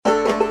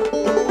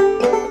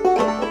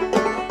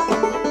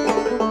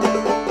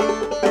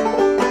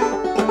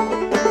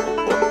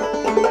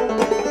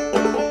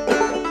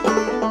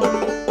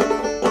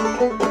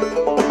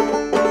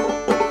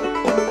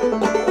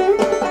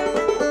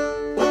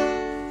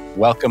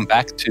Welcome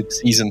back to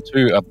season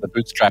 2 of the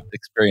Bootstrapped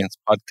Experience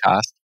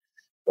podcast,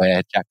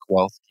 where Jack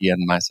Kowalski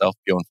and myself,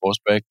 Bjorn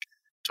Forsberg,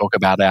 talk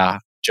about our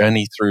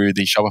journey through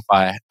the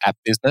Shopify app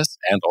business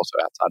and also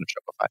outside of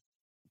Shopify.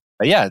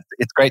 But yeah,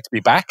 it's great to be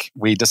back.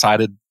 We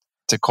decided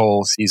to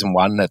call season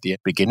 1 at the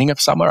beginning of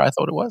summer, I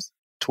thought it was.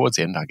 Towards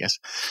the end, I guess.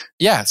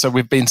 Yeah, so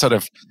we've been sort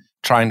of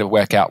trying to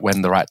work out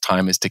when the right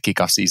time is to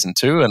kick off season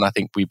 2, and I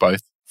think we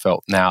both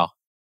felt now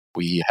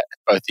we had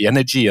both the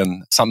energy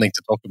and something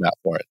to talk about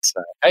for it.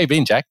 So, how you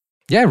been, Jack?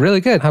 Yeah, really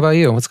good. How about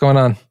you? What's going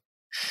on?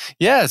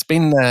 Yeah, it's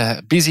been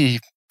a busy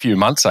few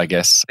months, I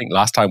guess. I think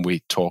last time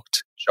we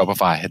talked,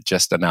 Shopify had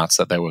just announced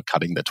that they were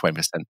cutting the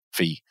 20%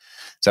 fee.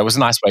 So it was a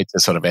nice way to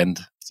sort of end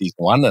season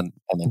 1. And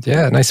then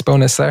yeah, nice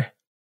bonus there.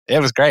 Yeah,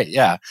 it was great,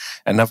 yeah.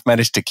 And I've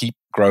managed to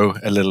grow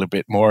a little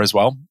bit more as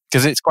well.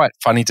 Because it's quite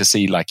funny to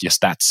see like your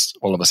stats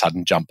all of a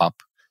sudden jump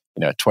up,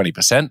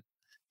 20%.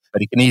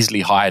 But you can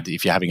easily hide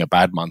if you're having a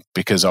bad month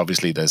because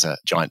obviously there's a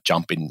giant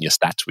jump in your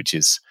stats, which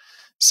is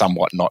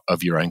somewhat not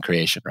of your own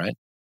creation, right?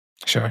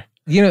 Sure.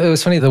 It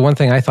was funny. The one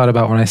thing I thought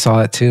about when I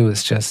saw it too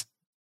is just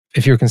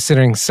if you're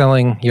considering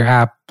selling your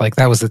app, like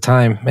that was the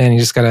time, man, you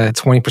just got a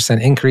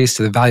 20% increase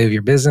to the value of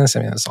your business.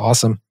 I mean, that's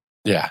awesome.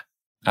 Yeah.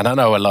 And I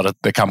know a lot of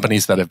the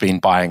companies that have been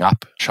buying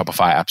up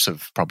Shopify apps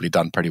have probably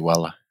done pretty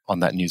well on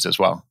that news as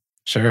well.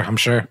 Sure, I'm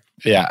sure.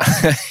 Yeah.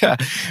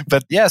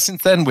 But yeah,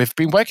 since then, we've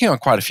been working on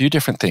quite a few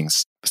different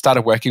things.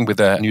 Started working with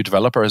a new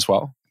developer as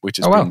well, which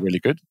has been really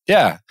good.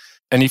 Yeah.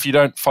 And if you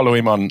don't follow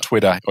him on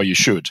Twitter, or you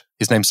should,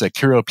 his name's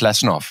Kirill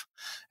Plesnov.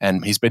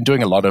 And he's been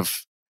doing a lot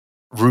of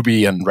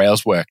Ruby and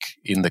Rails work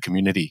in the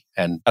community.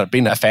 And I've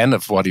been a fan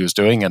of what he was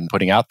doing and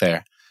putting out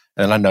there.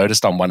 And I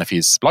noticed on one of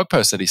his blog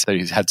posts that he said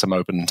he's had some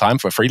open time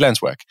for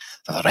freelance work.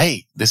 So I thought,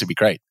 hey, this would be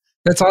great.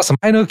 That's awesome.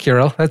 I know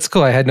Kirill. That's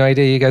cool. I had no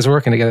idea you guys were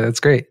working together. That's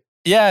great.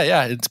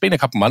 Yeah. It's been a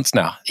couple months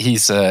now.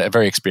 He's a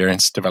very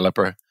experienced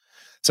developer.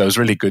 So it was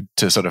really good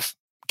to sort of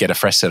get a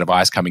fresh set of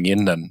eyes coming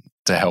in and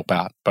to help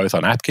out both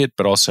on AppKit,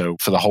 but also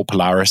for the whole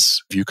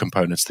Polaris View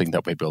Components thing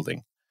that we're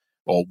building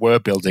or were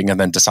building and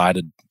then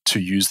decided to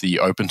use the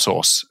open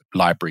source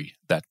library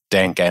that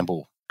Dan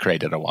Gamble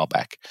created a while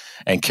back.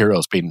 And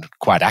Kirill's been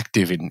quite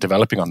active in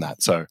developing on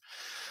that. So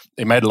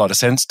it made a lot of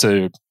sense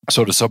to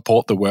sort of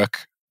support the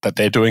work that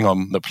they're doing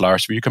on the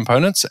Polaris View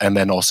Components and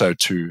then also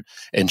to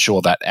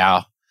ensure that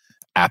our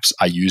apps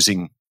are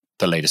using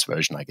the latest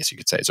version, I guess you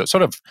could say. So it's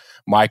sort of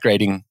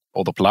migrating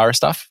all the Polaris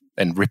stuff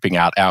and ripping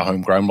out our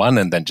homegrown one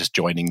and then just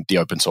joining the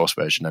open source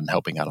version and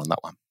helping out on that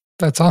one.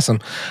 That's awesome.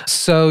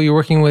 So you're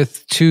working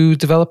with 2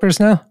 developers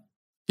now?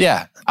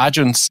 Yeah.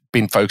 Arjun's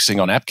been focusing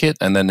on AppKit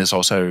and then is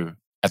also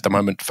at the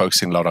moment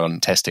focusing a lot on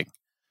testing.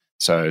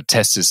 So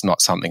tests is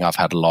not something I've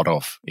had a lot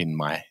of in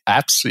my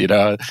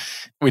apps,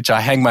 which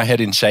I hang my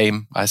head in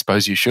shame. I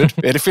suppose you should.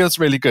 It feels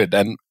really good.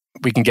 And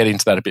we can get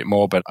into that a bit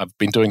more, but I've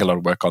been doing a lot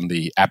of work on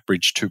the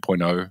AppBridge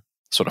 2.0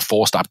 sort of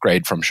forced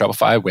upgrade from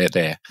Shopify where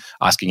they're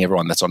asking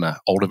everyone that's on an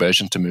older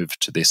version to move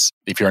to this.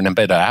 If you're an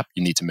embedded app,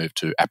 you need to move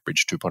to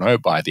AppBridge 2.0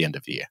 by the end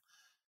of the year,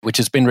 which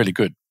has been really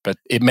good. But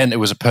it meant it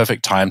was a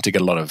perfect time to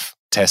get a lot of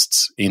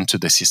tests into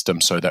the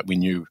system so that we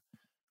knew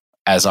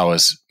as I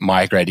was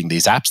migrating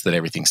these apps that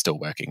everything's still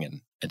working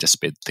and just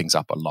sped things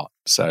up a lot.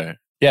 So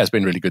yeah, it's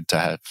been really good to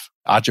have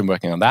Arjun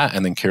working on that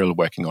and then Kirill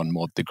working on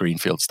more the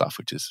greenfield stuff,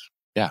 which is,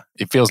 yeah,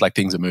 it feels like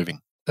things are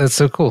moving. That's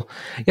so cool.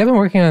 Yeah, I've been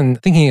working on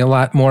thinking a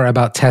lot more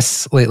about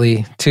tests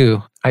lately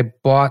too. I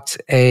bought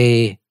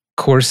a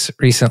course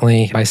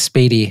recently by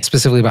Spady,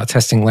 specifically about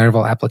testing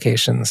Laravel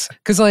applications.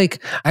 Because I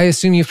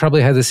assume you've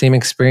probably had the same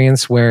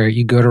experience where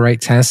you go to write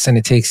tests and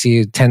it takes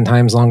you 10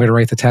 times longer to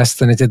write the test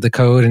than it did the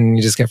code and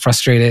you just get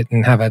frustrated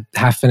and have a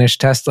half-finished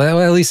test. Well,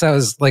 at least that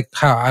was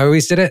how I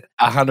always did it.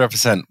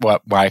 100%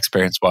 what my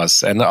experience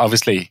was. And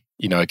obviously,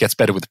 it gets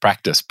better with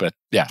practice, but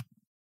yeah.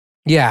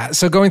 Yeah.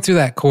 So going through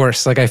that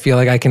course, I feel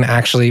like I can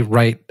actually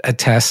write a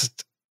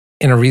test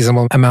in a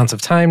reasonable amount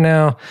of time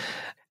now.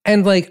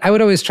 And I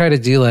would always try to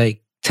do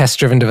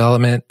test-driven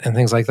development and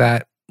things like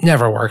that.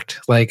 Never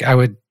worked. I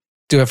would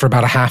do it for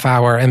about a half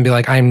hour and be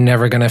like, I'm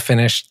never going to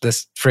finish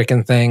this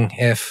freaking thing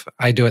if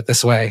I do it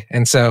this way.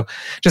 And so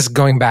just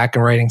going back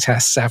and writing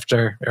tests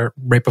after or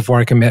right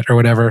before I commit or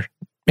whatever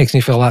makes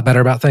me feel a lot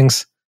better about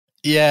things.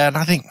 Yeah. And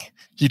I think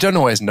you don't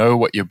always know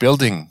what you're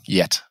building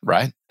yet,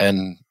 right?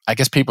 And I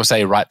guess people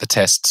say write the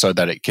test so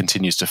that it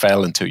continues to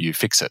fail until you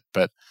fix it.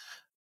 But,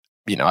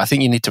 I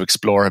think you need to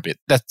explore a bit.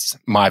 That's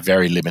my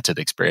very limited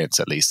experience,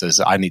 at least,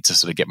 is I need to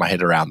sort of get my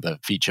head around the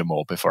feature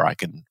more before I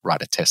can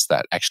write a test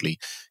that actually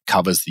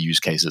covers the use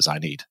cases I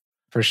need.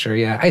 For sure,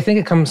 yeah. I think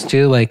it comes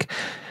to I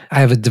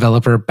have a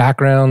developer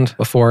background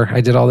before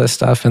I did all this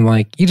stuff.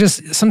 And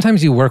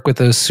sometimes you work with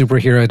those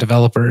superhero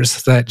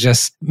developers that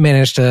just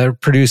manage to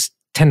produce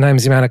 10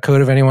 times the amount of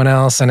code of anyone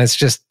else. And it's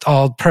just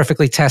all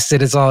perfectly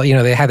tested. It's all,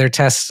 they had their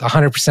tests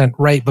 100%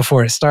 right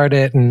before it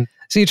started. And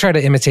so you try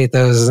to imitate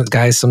those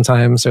guys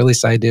sometimes, or at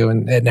least I do.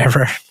 And it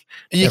never.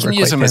 You can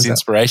use them as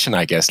inspiration,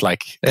 I guess.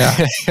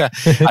 Yeah.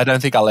 I don't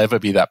think I'll ever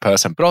be that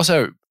person. But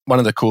also, one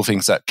of the cool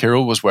things that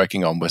Kirill was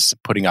working on was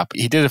putting up,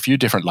 he did a few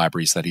different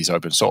libraries that he's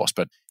open source,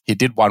 but he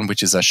did one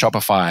which is a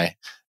Shopify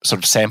sort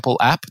of sample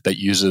app that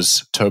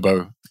uses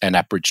Turbo and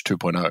AppBridge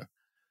 2.0.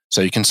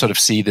 So you can sort of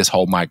see this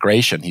whole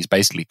migration. He's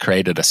basically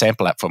created a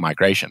sample app for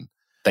migration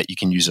that you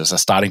can use as a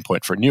starting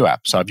point for a new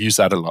app. So I've used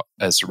that a lot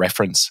as a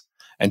reference.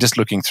 And just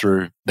looking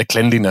through the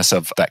cleanliness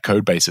of that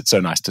code base, it's so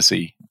nice to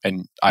see.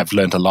 And I've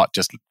learned a lot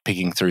just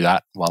picking through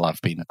that while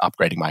I've been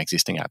upgrading my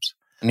existing apps.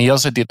 And he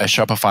also did a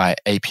Shopify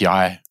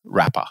API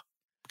wrapper,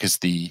 because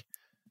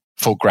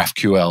for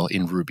GraphQL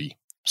in Ruby.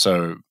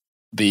 So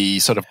the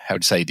sort of,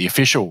 the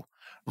official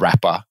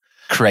wrapper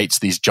creates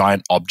these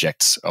giant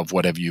objects of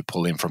whatever you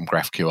pull in from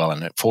GraphQL,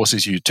 and it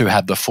forces you to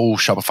have the full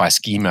Shopify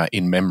schema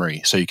in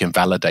memory so you can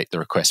validate the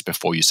requests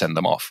before you send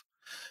them off.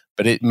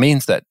 But it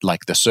means that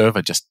like the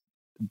server just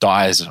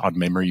dies on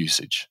memory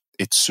usage.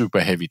 It's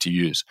super heavy to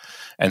use.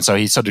 And so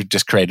he sort of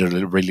just created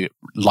a really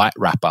light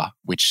wrapper,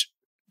 which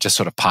just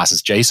sort of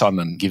passes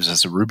JSON and gives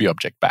us a Ruby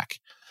object back.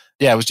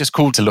 Yeah, it was just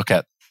cool to look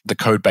at the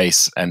code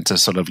base and to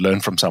sort of learn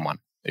from someone.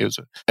 It was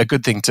a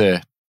good thing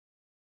to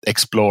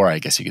explore, I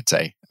guess you could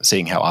say,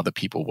 seeing how other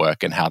people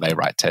work and how they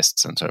write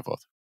tests and so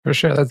forth. For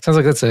sure. That sounds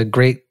like that's a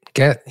great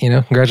get.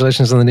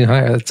 Congratulations on the new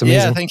hire. That's amazing.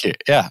 Yeah, thank you.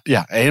 Yeah.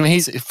 I mean,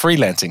 he's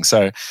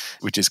freelancing,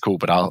 which is cool,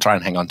 but I'll try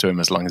and hang on to him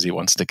as long as he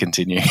wants to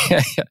continue.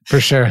 For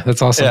sure.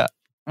 That's awesome. Yeah.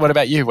 What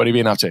about you? What have you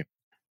been up to?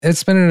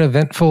 It's been an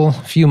eventful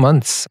few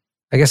months.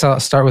 I guess I'll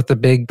start with the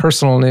big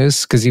personal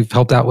news, because you've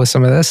helped out with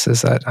some of this,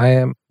 is that I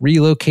am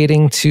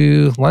relocating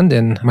to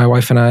London, my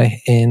wife and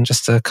I, in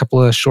just a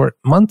couple of short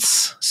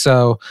months.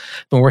 So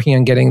I've been working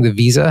on getting the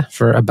visa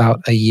for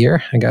about a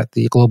year. I got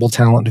the Global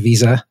Talent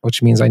Visa,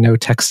 which means I know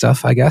tech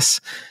stuff, I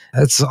guess.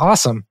 It's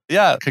awesome.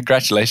 Yeah,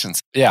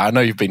 congratulations. Yeah, I know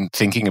you've been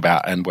thinking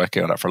about and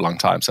working on it for a long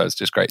time, so it's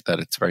just great that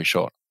it's very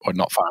short or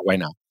not far away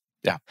now.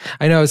 Yeah.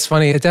 I know, it's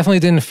funny. It definitely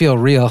didn't feel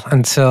real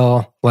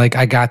until I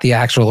got the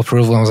actual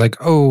approval and I was like,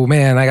 oh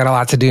man, I got a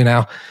lot to do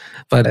now.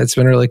 But it's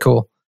been really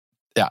cool.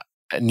 Yeah.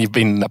 And you've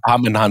been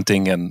apartment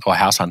hunting or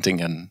house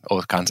hunting and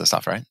all kinds of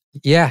stuff, right?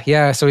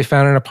 Yeah. So we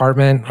found an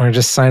apartment. We're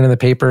just signing the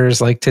papers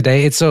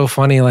today. It's so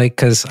funny,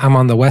 because I'm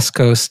on the West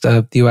Coast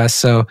of the US.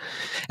 So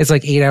it's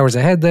 8 hours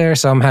ahead there.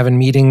 So I'm having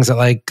meetings at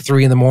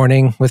 3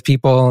 a.m. with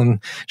people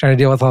and trying to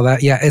deal with all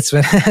that. Yeah,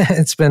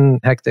 it's been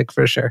hectic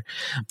for sure,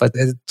 but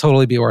it'd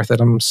totally be worth it.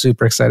 I'm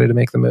super excited to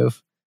make the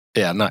move.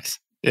 Yeah, nice.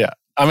 Yeah.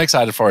 I'm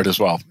excited for it as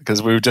well,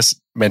 because we were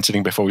just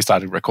mentioning before we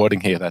started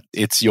recording here that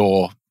it's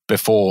your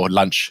before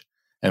lunch.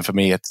 And for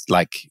me, it's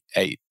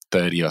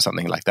 8:30 or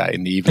something like that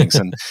in the evenings.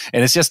 And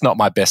it's just not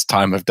my best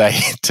time of day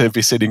to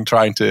be sitting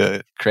trying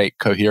to create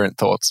coherent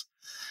thoughts.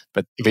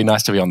 But it'd be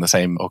nice to be on the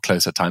same or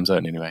closer time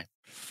zone anyway.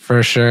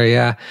 For sure,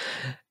 yeah.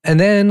 And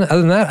then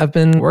other than that, I've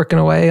been working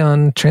away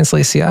on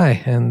Translate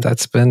CI, and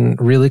that's been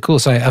really cool.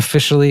 So I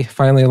officially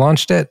finally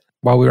launched it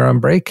while we were on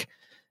break,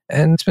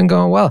 and it's been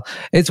going well.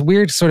 It's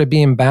weird sort of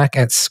being back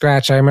at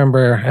scratch. I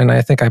remember, and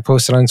I think I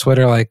posted on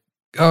Twitter,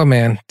 oh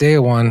man, day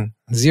one,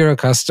 0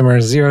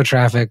 customers, 0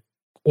 traffic.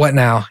 What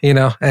now?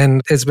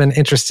 And it's been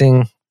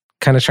interesting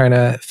kind of trying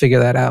to figure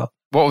that out.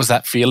 What was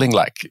that feeling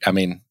like? I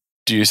mean,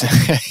 do you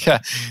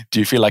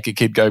feel like a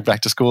kid going back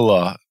to school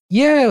or?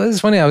 Yeah, it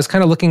was funny. I was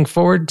kind of looking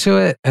forward to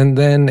it. And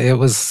then it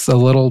was a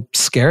little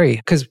scary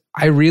because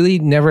I really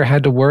never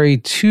had to worry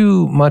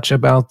too much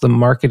about the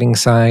marketing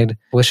side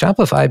with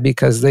Shopify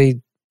because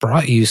they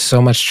brought you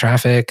so much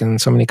traffic and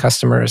so many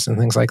customers and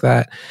things like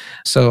that.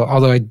 So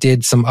although I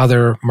did some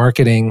other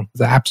marketing,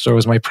 the App Store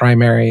was my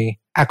primary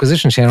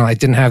acquisition channel. I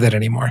didn't have that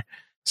anymore.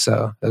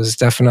 So it was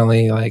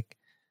definitely I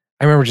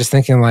remember just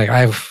thinking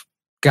I've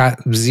got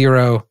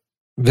 0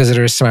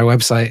 visitors to my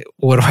website.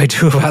 What do I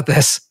do about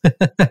this?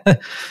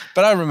 But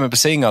I remember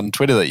seeing on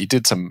Twitter that you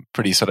did some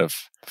pretty sort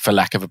of, for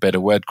lack of a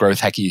better word,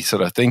 growth hacky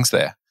sort of things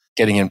there,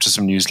 getting into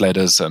some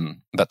newsletters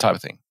and that type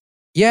of thing.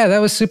 Yeah, that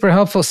was super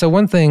helpful. So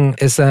one thing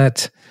is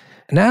that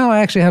now I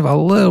actually have a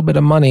little bit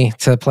of money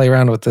to play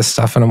around with this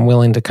stuff, and I'm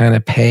willing to kind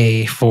of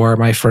pay for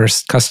my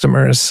first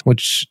customers,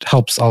 which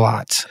helps a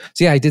lot.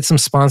 So yeah, I did some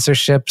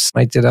sponsorships.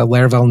 I did a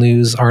Laravel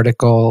News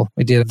article.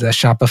 We did the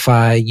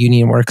Shopify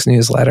UnionWorks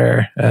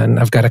newsletter, and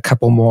I've got a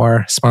couple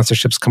more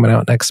sponsorships coming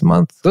out next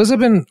month. Those have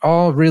been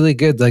all really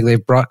good.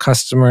 They've brought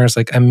customers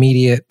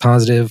immediate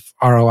positive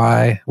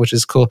ROI, which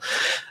is cool.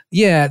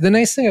 Yeah, the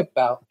nice thing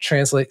about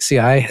Translate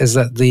CI is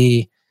that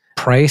the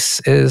price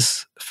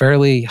is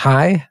fairly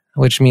high,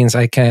 which means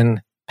I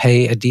can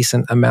pay a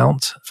decent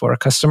amount for a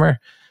customer.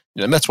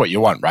 And that's what you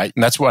want, right?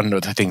 And that's one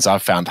of the things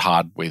I've found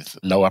hard with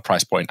lower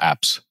price point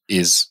apps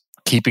is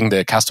keeping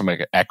the customer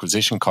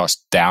acquisition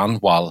cost down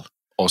while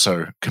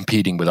also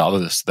competing with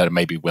others that are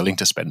maybe willing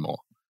to spend more.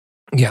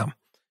 Yeah.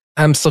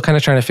 I'm still kind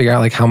of trying to figure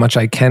out how much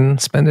I can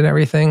spend and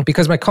everything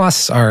because my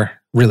costs are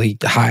really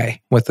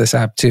high with this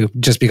app too,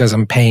 just because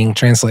I'm paying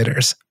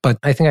translators. But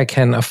I think I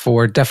can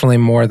afford definitely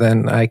more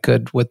than I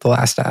could with the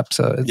last app.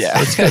 So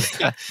it's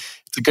good.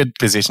 It's a good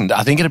position.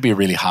 I think it'll be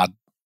really hard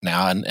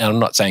now. And I'm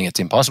not saying it's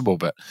impossible,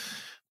 but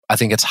I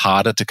think it's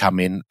harder to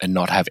come in and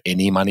not have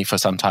any money for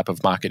some type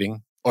of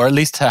marketing, or at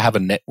least to have a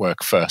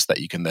network first that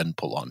you can then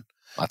pull on.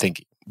 I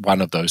think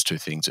one of those two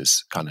things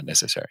is kind of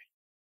necessary.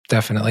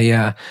 Definitely,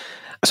 yeah.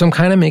 So I'm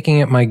kind of making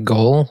it my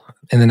goal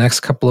in the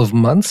next couple of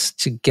months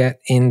to get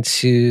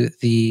into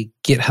the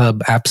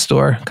GitHub App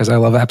Store because I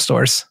love app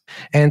stores.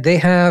 And they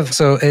have,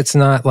 so it's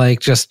not like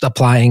just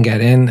apply and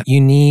get in. You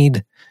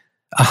need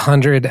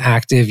 100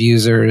 active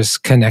users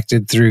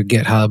connected through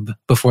GitHub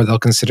before they'll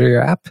consider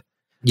your app.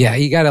 Yeah,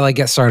 you got to like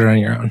get started on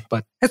your own,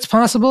 but it's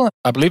possible.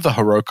 I believe the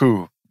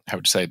Heroku, I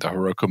would say the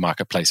Heroku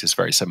marketplace is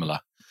very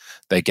similar.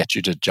 They get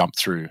you to jump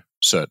through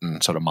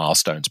certain sort of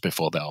milestones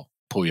before they'll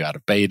pull you out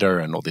of beta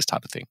and all this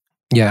type of thing.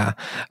 Yeah,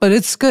 but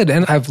it's good.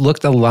 And I've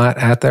looked a lot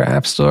at their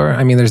app store.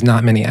 I mean, there's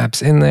not many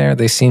apps in there.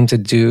 They seem to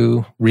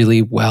do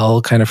really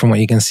well, kind of from what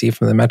you can see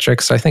from the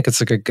metrics. So I think it's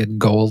like a good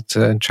goal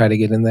to try to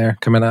get in there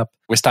coming up.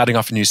 We're starting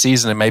off a new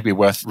season. It may be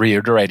worth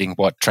reiterating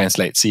what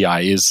Translate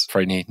CI is for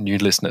any new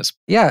listeners.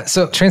 Yeah,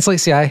 so Translate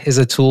CI is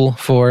a tool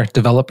for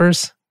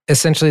developers.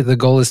 Essentially, the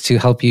goal is to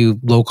help you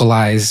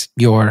localize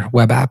your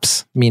web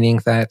apps,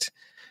 meaning that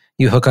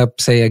you hook up,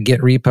 say, a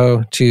Git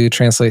repo to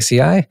Translate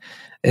CI.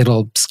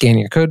 It'll scan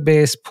your code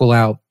base, pull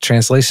out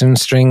translation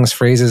strings,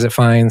 phrases it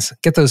finds,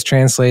 get those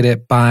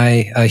translated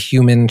by a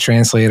human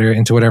translator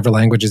into whatever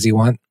languages you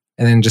want,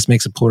 and then just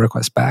makes a pull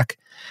request back.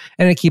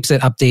 And it keeps it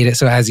updated.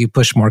 So as you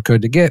push more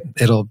code to Git,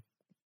 it'll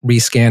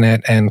rescan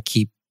it and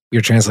keep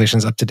your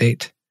translations up to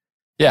date.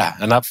 Yeah,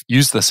 and I've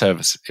used the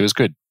service. It was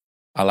good.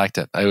 I liked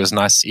it. It was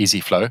nice, easy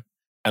flow.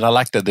 And I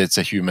like that it's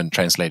a human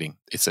translating.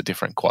 It's a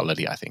different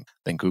quality, I think,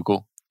 than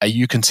Google. Are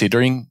you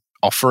considering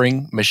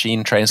offering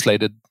machine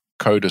translated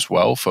code as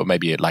well for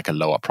maybe like a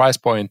lower price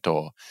point,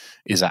 or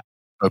is that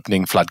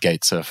opening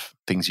floodgates of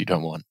things you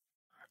don't want?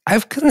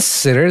 I've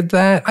considered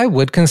that. I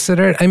would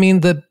consider it. I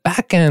mean, the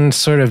back end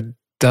sort of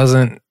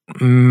doesn't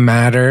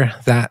matter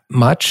that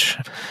much.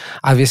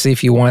 Obviously,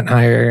 if you want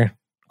higher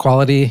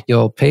quality,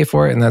 you'll pay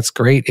for it, and that's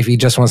great. If you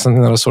just want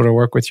something that'll sort of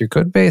work with your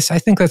code base, I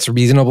think that's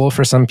reasonable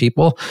for some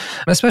people,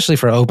 especially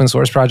for open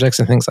source projects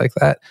and things like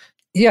that.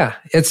 Yeah,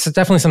 it's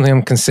definitely something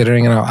I'm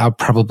considering, and I'll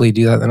probably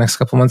do that the next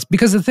couple of months.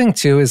 Because the thing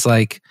too is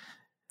like,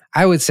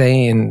 I would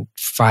say in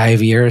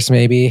 5 years,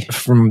 maybe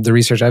from the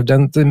research I've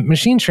done, the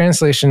machine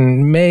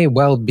translation may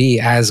well be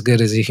as good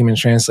as a human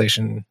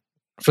translation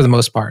for the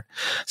most part.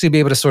 So you'll be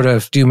able to sort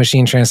of do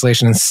machine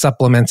translation and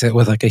supplement it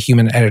with like a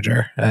human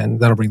editor, and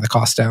that'll bring the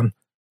cost down.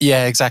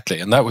 Yeah, exactly.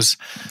 And that was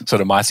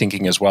sort of my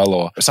thinking as well.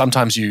 Or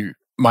sometimes you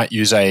might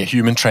use a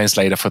human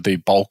translator for the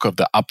bulk of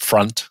the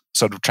upfront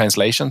sort of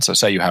translation. So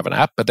say you have an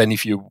app, but then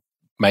if you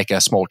make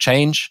a small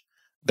change,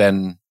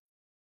 then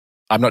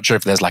I'm not sure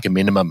if there's like a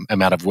minimum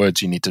amount of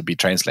words you need to be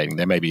translating.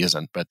 There maybe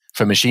isn't. But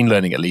for machine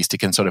learning, at least, it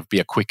can sort of be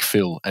a quick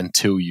fill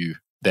until you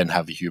then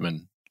have a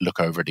human look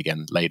over it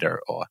again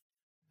later. Or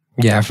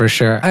yeah, for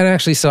sure. And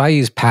actually, so I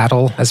use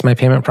Paddle as my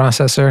payment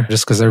processor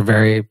just because they're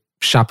very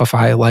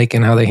Shopify-like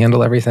in how they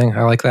handle everything.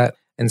 I like that.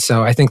 And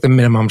so I think the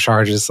minimum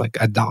charge is like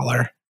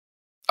 $1.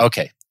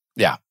 Okay.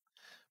 Yeah.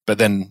 But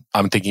then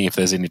I'm thinking if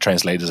there's any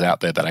translators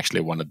out there that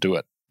actually want to do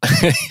it.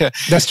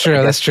 That's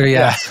true. That's true.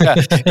 Yeah.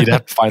 You'd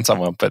have to find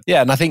someone. But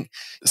yeah, and I think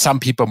some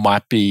people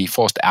might be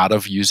forced out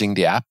of using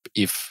the app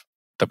if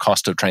the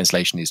cost of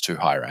translation is too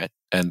high, right?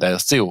 And they'll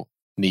still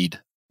need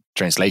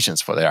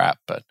translations for their app.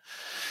 But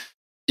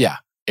yeah,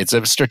 it's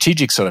a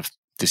strategic sort of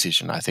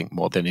decision, I think,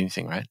 more than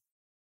anything, right?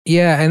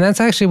 Yeah. And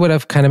that's actually what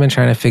I've kind of been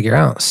trying to figure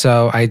out.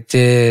 So I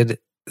did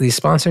these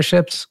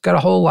sponsorships, got a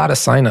whole lot of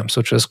signups,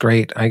 which was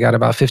great. I got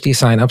about 50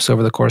 signups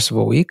over the course of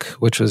a week,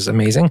 which was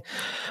amazing.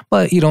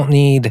 But you don't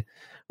need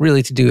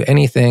really to do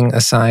anything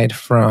aside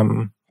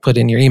from put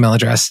in your email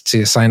address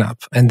to sign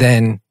up. And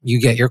then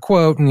you get your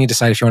quote and you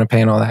decide if you want to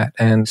pay and all that.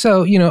 And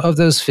so, of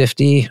those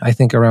 50, I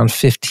think around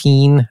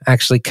 15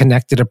 actually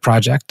connected a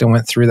project and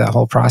went through that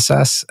whole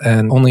process.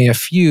 And only a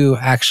few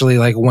actually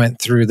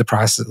went through the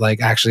process,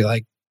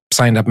 actually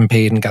signed up and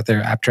paid and got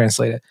their app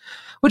translated,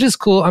 which is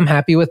cool. I'm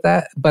happy with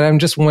that. But I'm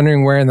just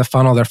wondering where in the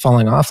funnel they're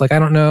falling off. I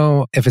don't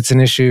know if it's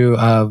an issue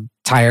of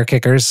tire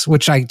kickers,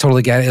 which I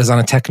totally get. It is on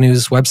a tech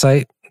news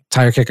website.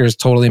 Tire kickers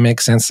totally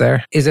make sense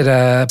there. Is it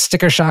a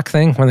sticker shock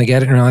thing when they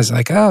get it and realize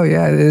oh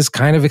yeah, it is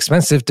kind of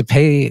expensive to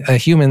pay a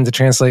human to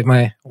translate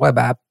my web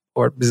app?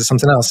 Or is it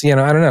something else? I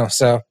don't know.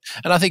 So,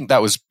 and I think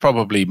that was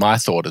probably my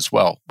thought as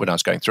well when I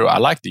was going through it. I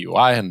liked the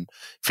UI and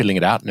filling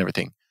it out and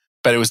everything.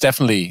 But it was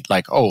definitely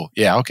oh,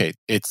 yeah, okay.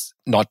 It's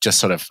not just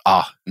sort of,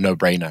 no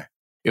brainer.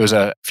 It was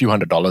a few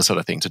 $100s sort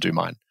of thing to do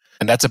mine.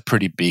 And that's a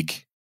pretty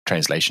big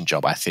translation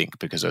job, I think,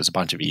 because there's a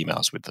bunch of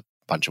emails with a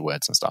bunch of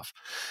words and stuff.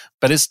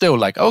 But it's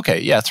still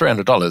okay, yeah,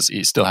 $300,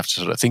 you still have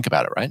to sort of think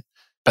about it, right?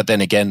 But then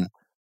again,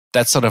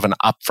 that's sort of an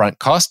upfront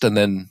cost, and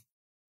then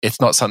it's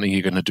not something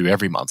you're going to do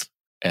every month.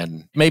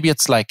 And maybe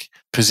it's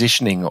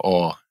positioning,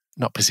 or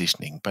not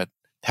positioning, but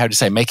how to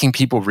say, making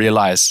people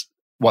realize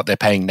what they're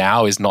paying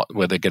now is not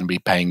what they're going to be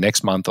paying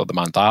next month or the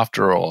month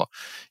after, or,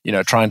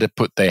 trying to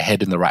put their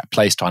head in the right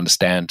place to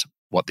understand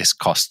what this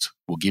cost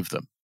will give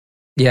them.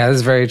 Yeah,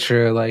 that's very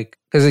true.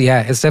 Because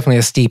it's definitely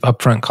a steep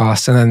upfront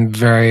cost and then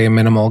very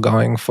minimal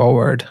going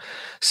forward.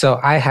 So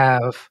I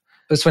have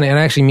was funny. And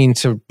I actually mean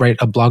to write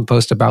a blog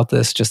post about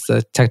this, just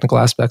the technical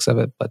aspects of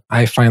it. But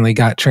I finally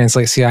got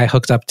Translate CI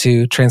hooked up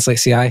to Translate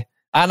CI.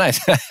 Ah, nice.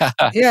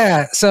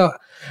 Yeah. So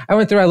I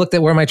went through, I looked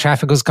at where my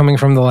traffic was coming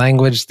from, the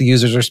language the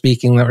users were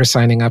speaking that were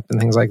signing up and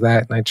things like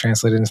that. And I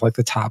translated into like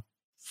the top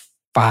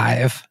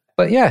 5.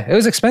 But yeah, it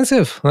was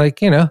expensive. Like,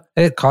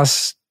 it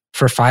costs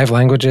for 5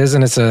 languages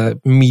and it's a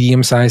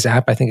medium-sized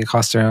app. I think it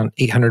costs around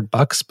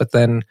 $800. But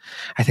then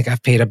I think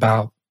I've paid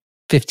about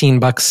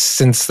 $15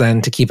 since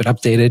then to keep it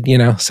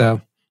updated,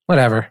 so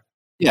whatever.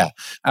 Yeah.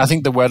 I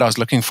think the word I was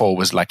looking for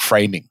was like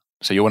framing.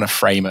 So you want to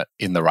frame it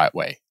in the right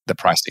way, the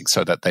pricing,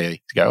 so that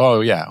they go,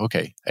 oh yeah,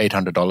 okay,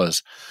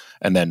 $800.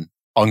 And then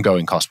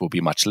ongoing cost will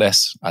be much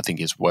less. I think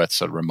is worth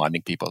sort of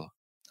reminding people.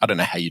 I don't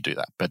know how you do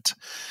that, but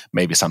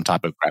maybe some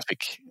type of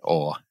graphic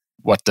or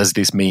what does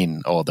this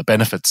mean or the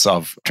benefits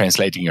of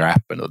translating your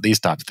app and all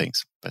these type of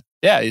things. But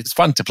yeah, it's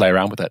fun to play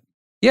around with it.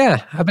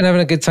 Yeah, I've been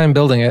having a good time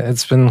building it.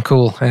 It's been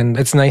cool. And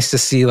it's nice to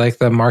see like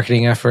the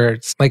marketing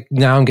efforts. Like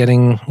now I'm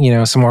getting,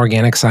 some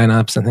organic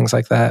signups and things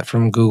like that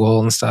from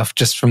Google and stuff,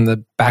 just from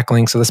the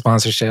backlinks of the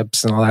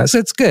sponsorships and all that. So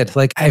it's good.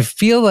 Like I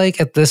feel like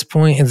at this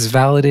point it's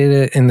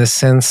validated in the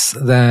sense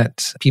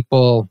that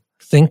people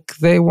think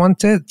they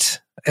want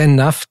it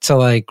enough to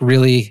like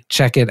really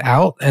check it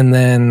out. And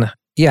then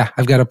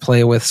I've got to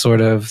play with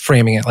sort of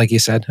framing it, like you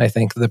said, I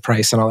think, the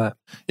price and all that.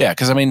 Yeah,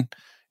 because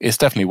it's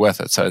definitely worth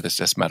it. So it's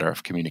just a matter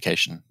of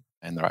communication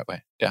in the right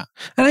way. Yeah.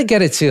 And I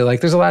get it too.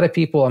 Like there's a lot of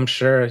people, I'm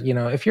sure,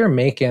 if you're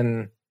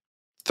making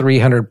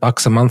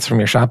 $300 a month from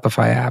your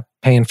Shopify app,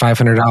 paying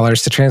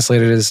 $500 to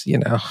translate it is,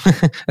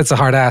 it's a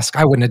hard ask.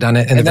 I wouldn't have done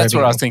it. And that's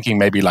what I was thinking,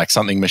 maybe like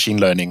something machine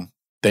learning,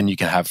 then you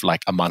can have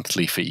like a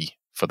monthly fee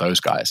for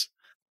those guys.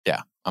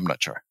 Yeah, I'm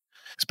not sure.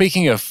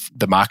 Speaking of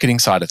the marketing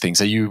side of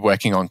things, are you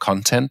working on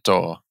content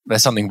or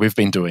there's something we've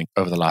been doing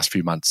over the last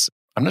few months?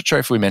 I'm not sure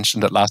if we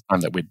mentioned it last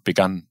time that we'd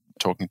begun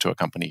talking to a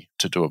company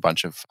to do a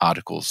bunch of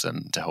articles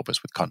and to help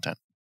us with content.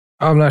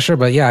 I'm not sure,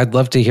 but yeah, I'd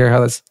love to hear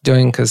how that's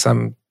doing because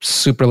I'm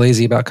super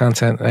lazy about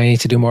content. I need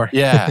to do more.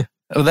 Yeah,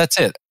 well, that's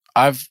it.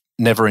 I've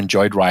never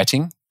enjoyed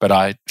writing, but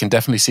I can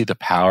definitely see the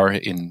power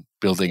in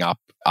building up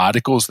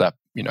articles that,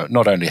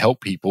 not only help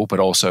people, but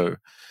also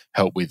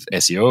help with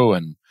SEO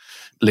and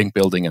link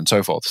building and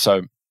so forth.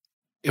 So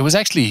it was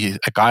actually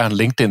a guy on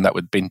LinkedIn that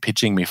had been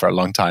pitching me for a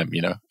long time,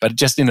 but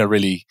just in a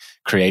really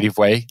creative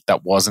way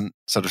that wasn't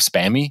sort of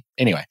spammy.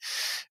 Anyway.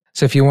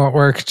 So if you want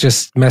work,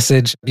 just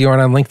message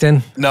Bjorn on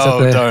LinkedIn.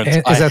 No, don't.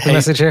 Is that the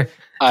message here?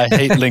 I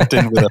hate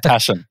LinkedIn with a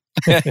passion.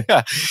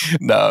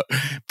 No,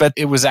 but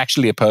it was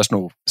actually a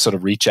personal sort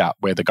of reach out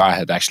where the guy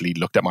had actually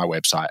looked at my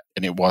website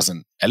and it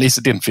wasn't, at least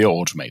it didn't feel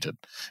automated.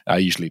 I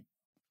usually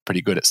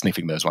pretty good at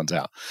sniffing those ones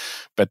out.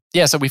 But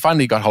yeah, so we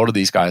finally got hold of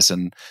these guys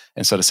and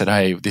sort of said,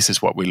 hey, this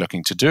is what we're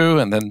looking to do.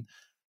 And then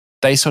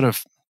they sort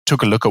of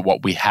took a look at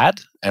what we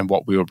had and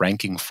what we were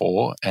ranking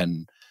for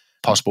and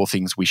possible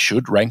things we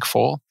should rank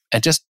for.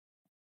 And just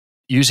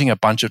using a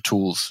bunch of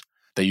tools.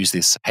 They use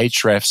this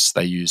Hrefs.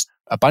 They used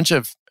a bunch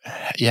of,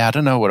 I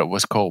don't know what it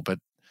was called, but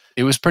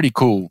it was pretty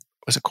cool.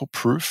 Was it called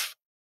Proof?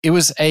 It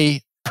was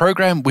a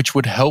program which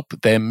would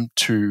help them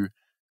to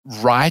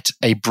write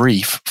a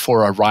brief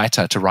for a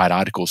writer to write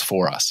articles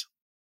for us.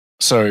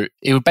 So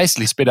it would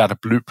basically spit out a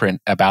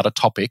blueprint about a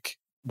topic,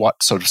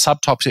 what sort of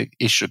subtopic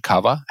it should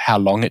cover, how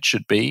long it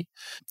should be,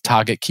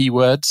 target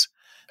keywords,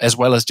 as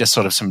well as just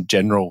sort of some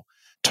general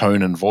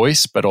tone and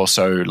voice, but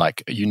also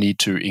like you need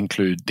to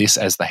include this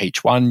as the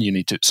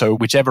H1. So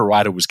whichever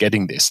writer was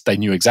getting this, they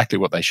knew exactly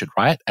what they should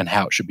write and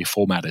how it should be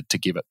formatted to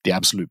give it the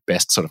absolute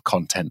best sort of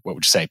content, what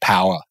would you say,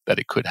 power that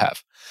it could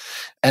have.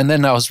 And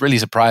then I was really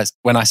surprised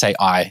when I say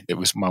it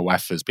was my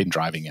wife has been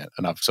driving it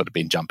and I've sort of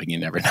been jumping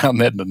in every now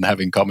and then and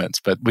having comments.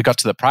 But we got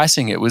to the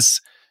pricing, it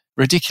was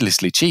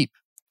ridiculously cheap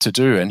to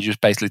do. And you just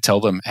basically tell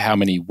them how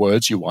many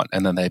words you want.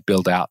 And then they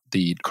build out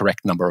the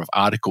correct number of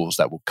articles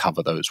that will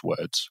cover those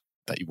words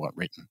that you want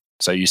written.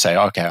 So you say,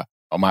 okay,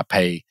 I might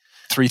pay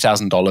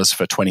 $3,000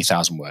 for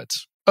 20,000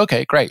 words.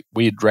 Okay, great.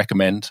 We'd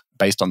recommend,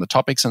 based on the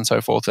topics and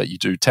so forth, that you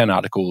do 10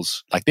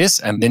 articles like this.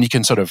 And then you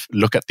can sort of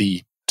look at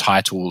the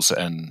titles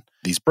and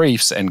these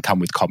briefs and come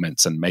with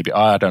comments and maybe,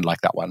 I don't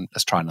like that one.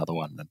 Let's try another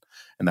one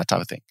and that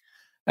type of thing.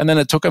 And then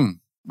it took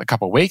them a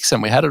couple of weeks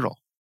and we had it all.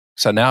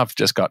 So now I've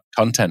just got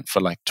content for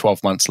like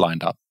 12 months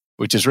lined up,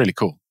 which is really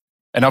cool.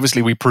 And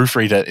obviously we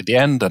proofread it at the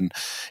end and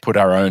put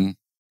our own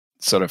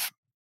sort of,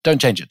 don't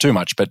change it too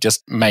much, but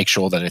just make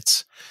sure that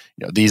it's,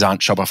 these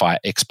aren't Shopify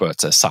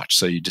experts as such.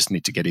 So you just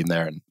need to get in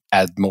there and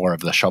add more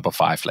of the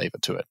Shopify flavor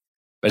to it.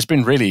 But it's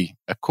been really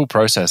a cool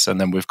process. And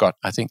then we've got,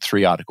 I think,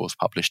 3 articles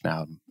published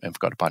now and we've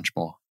got a bunch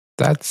more.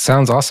 That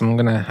sounds awesome. I'm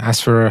going to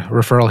ask for a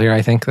referral here.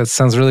 I think that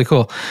sounds really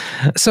cool.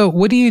 So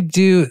what do you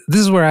do?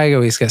 This is where I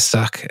always get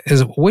stuck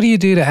is what do you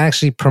do to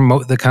actually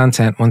promote the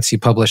content once you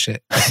publish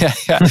it?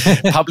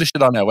 Publish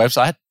it on our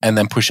website and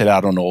then push it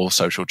out on all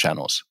social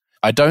channels.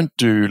 I don't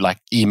do like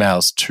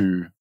emails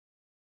to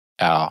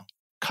our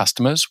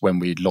customers when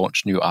we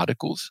launch new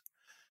articles,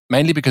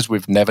 mainly because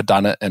we've never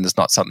done it and it's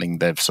not something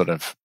they've sort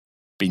of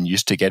been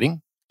used to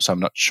getting. So I'm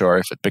not sure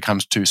if it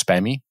becomes too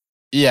spammy.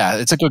 Yeah,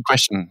 it's a good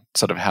question,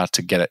 sort of how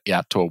to get it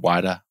out to a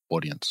wider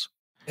audience.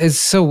 It's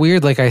so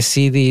weird. Like I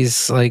see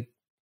these like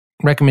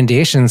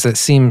recommendations that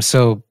seem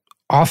so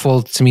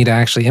awful to me to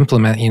actually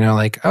implement,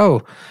 like,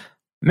 oh,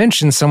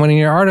 mention someone in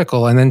your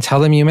article and then tell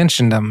them you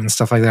mentioned them and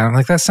stuff like that. I'm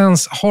like, that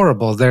sounds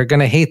horrible. They're going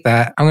to hate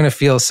that. I'm going to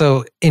feel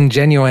so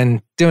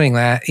ingenuine doing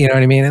that. You know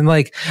what I mean? And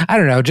like, I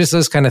don't know, just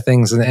those kind of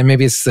things. And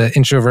maybe it's the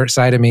introvert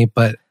side of me,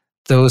 but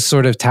those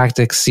sort of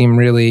tactics seem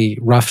really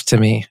rough to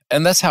me.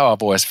 And that's how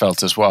I've always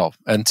felt as well,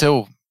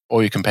 until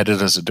all your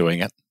competitors are doing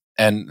it.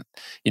 And,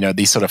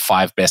 these sort of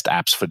 5 best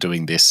apps for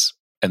doing this.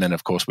 And then,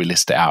 of course, we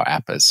list our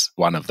app as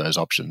one of those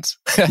options.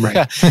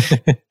 Right.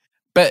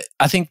 But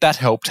I think that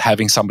helped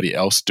having somebody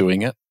else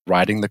doing it,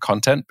 writing the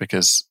content,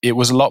 because it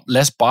was a lot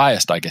less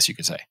biased, I guess you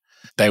could say.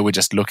 They were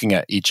just looking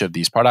at each of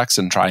these products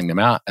and trying them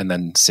out and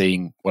then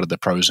seeing what are the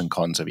pros and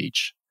cons of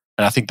each.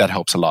 And I think that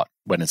helps a lot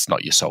when it's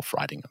not yourself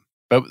writing them.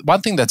 But one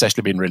thing that's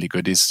actually been really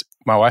good is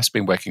my wife's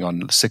been working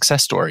on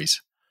success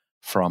stories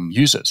from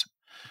users.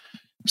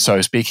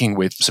 So speaking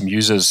with some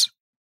users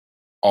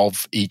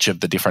of each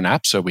of the different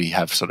apps, so we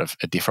have sort of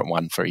a different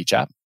one for each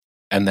app,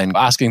 and then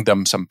asking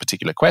them some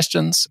particular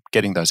questions,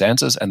 getting those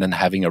answers, and then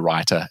having a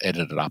writer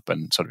edit it up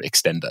and sort of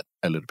extend it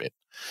a little bit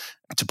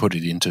to put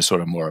it into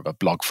sort of more of a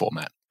blog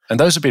format. And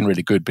those have been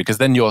really good because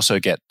then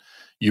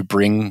you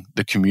bring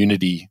the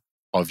community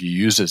of your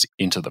users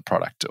into the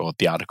product or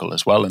the article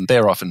as well. And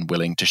they're often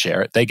willing to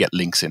share it. They get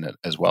links in it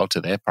as well to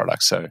their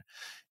products. So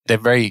they're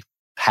very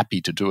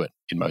happy to do it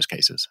in most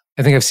cases.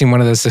 I think I've seen one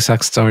of those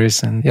success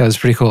stories and yeah, it was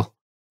pretty cool.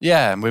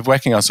 Yeah, and we're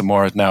working on some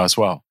more now as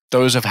well.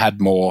 Those have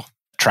had more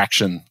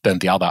traction than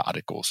the other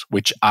articles,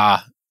 which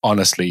are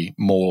honestly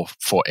more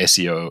for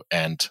SEO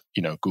and,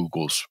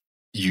 Google's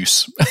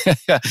use.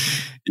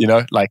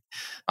 Like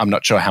I'm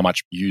not sure how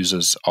much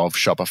users of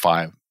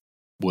Shopify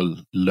will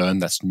learn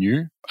that's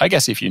new. I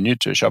guess if you're new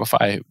to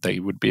Shopify, they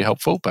would be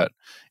helpful, but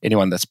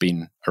anyone that's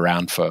been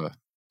around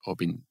or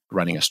been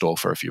running a store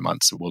for a few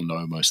months will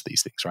know most of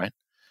these things, right?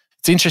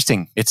 It's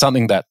interesting. It's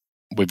something that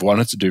we've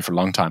wanted to do for a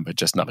long time, but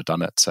just never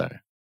done it. So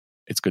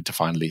it's good to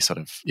finally sort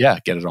of,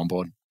 get it on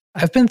board.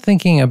 I've been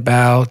thinking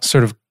about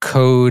sort of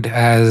code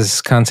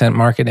as content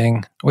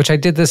marketing, which I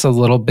did this a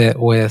little bit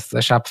with the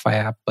Shopify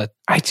app, but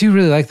I do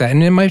really like that.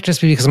 And it might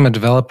just be because I'm a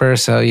developer.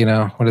 So,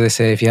 what do they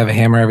say? If you have a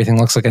hammer, everything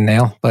looks like a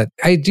nail. But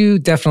I do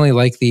definitely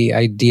like the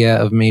idea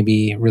of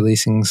maybe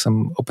releasing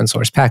some open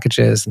source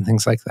packages and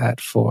things like that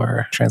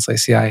for Translate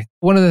CI.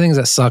 One of the things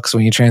that sucks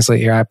when you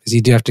translate your app is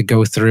you do have to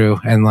go through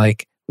and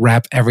like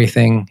wrap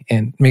everything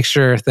and make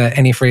sure that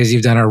any phrase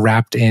you've done are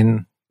wrapped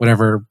in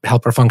whatever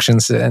helper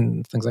functions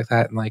and things like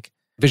that. And like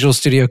Visual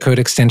Studio Code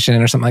extension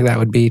or something like that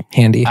would be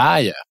handy.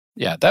 Yeah.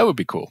 Yeah, that would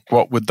be cool.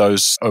 What would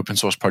those open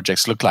source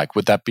projects look like?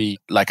 Would that be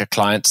like a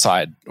client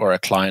side or a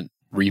client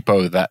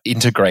repo that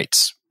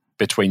integrates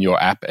between your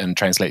app and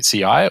Translate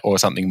CI or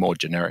something more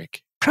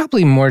generic?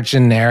 Probably more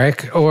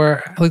generic,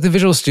 or like the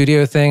Visual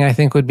Studio thing I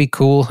think would be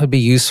cool. It'd be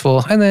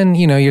useful. And then,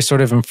 you're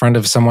sort of in front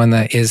of someone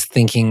that is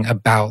thinking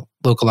about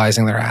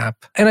localizing their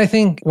app. And I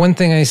think one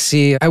thing I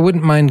see, I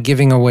wouldn't mind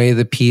giving away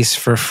the piece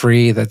for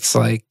free that's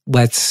like,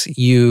 lets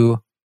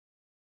you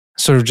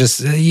sort of just,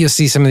 you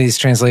see some of these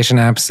translation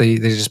apps, they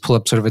just pull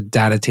up sort of a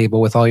data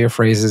table with all your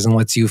phrases and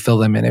lets you fill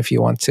them in if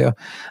you want to.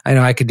 I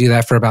know I could do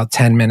that for about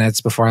 10 minutes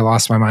before I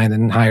lost my mind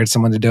and hired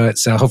someone to do it.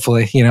 So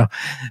hopefully,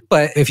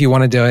 but if you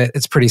want to do it,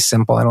 it's pretty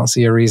simple. I don't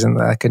see a reason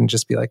that couldn't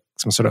just be like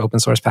some sort of open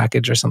source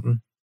package or something.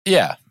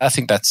 Yeah, I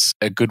think that's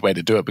a good way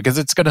to do it because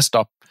it's going to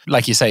stop,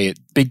 like you say,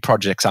 big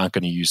projects aren't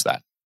going to use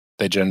that.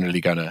 They're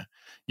generally going to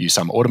use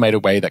some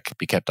automated way that can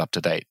be kept up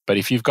to date. But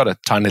if you've got a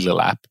tiny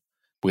little app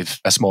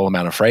with a small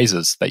amount of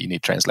phrases that you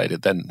need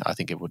translated, then I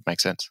think it would make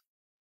sense.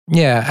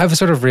 Yeah, I've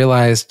sort of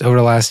realized over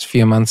the last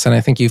few months, and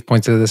I think you've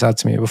pointed this out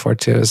to me before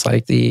too, is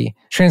like the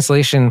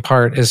translation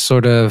part is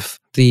sort of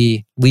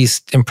the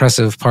least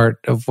impressive part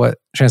of what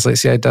Translate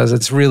CI does.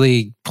 It's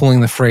really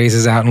pulling the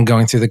phrases out and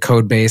going through the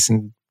code base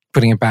and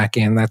putting it back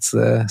in. That's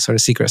the sort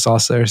of secret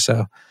sauce there.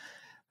 So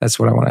that's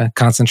what I want to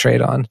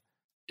concentrate on.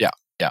 Yeah.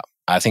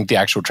 I think the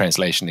actual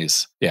translation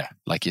is,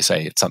 like you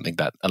say, it's something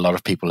that a lot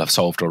of people have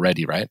solved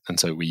already, right? And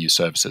so we use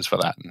services for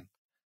that.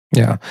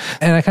 Yeah.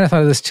 And I kind of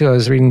thought of this too. I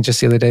was reading just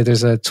the other day,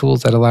 there's a tool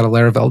that a lot of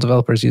Laravel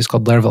developers use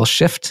called Laravel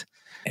Shift.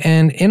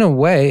 And in a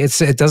way,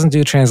 it doesn't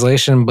do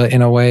translation, but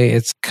in a way,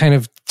 it's kind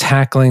of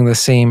tackling the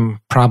same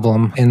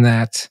problem in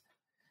that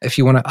if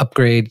you want to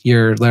upgrade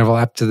your Laravel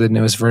app to the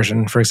newest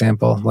version, for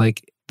example,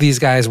 like these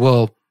guys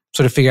will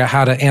sort of figure out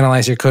how to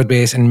analyze your code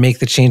base and make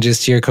the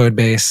changes to your code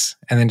base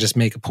and then just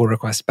make a pull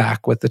request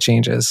back with the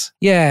changes.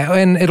 Yeah.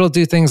 And it'll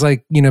do things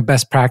like,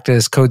 best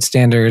practice, code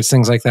standards,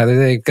 things like that.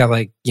 They've got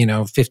like,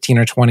 15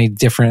 or 20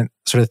 different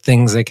sort of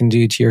things they can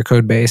do to your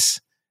code base.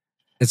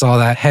 It's all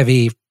that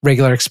heavy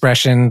regular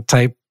expression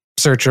type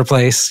search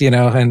replace,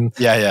 and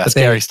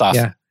scary stuff.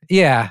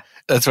 Yeah.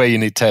 That's where you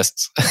need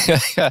tests.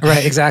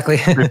 Right, exactly.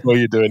 Before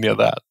you do any of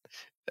that.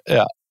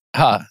 Yeah.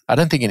 I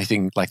don't think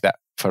anything like that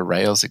for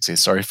Rails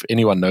exists. Or if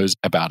anyone knows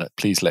about it,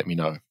 please let me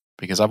know.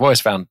 Because I've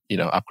always found,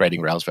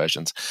 upgrading Rails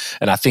versions.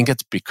 And I think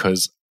it's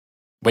because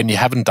when you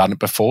haven't done it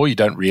before, you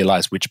don't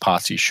realize which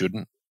parts you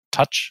shouldn't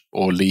touch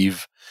or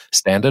leave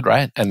standard,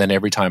 right? And then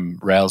every time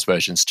Rails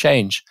versions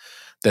change,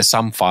 there's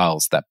some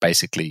files that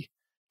basically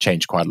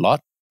change quite a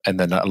lot, and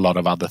then a lot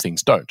of other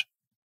things don't.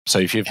 So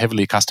if you've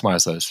heavily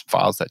customized those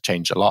files that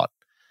change a lot,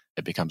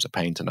 it becomes a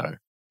pain to know.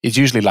 It's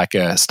usually like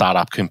a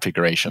startup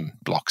configuration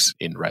blocks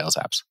in Rails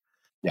apps.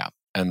 Yeah.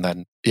 And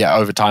then,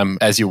 over time,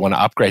 as you want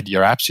to upgrade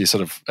your apps, you're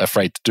sort of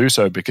afraid to do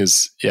so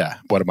because,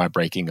 what am I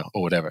breaking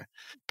or whatever.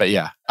 But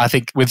I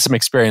think with some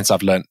experience,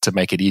 I've learned to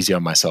make it easier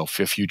on myself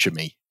for future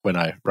me when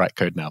I write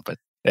code now. But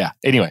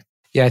anyway.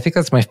 Yeah, I think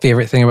that's my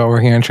favorite thing about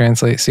working on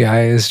Translate CI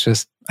is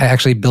just I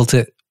actually built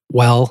it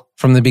well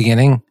from the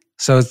beginning.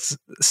 So it's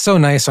so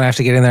nice when I have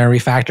to get in there and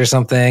refactor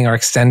something or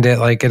extend it.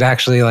 Like it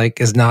actually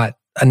is not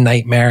a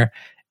nightmare,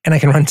 and I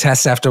can run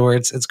tests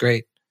afterwards. It's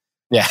great.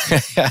 Yeah,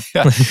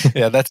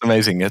 that's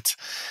amazing.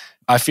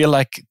 I feel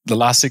like the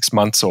last 6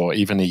 months or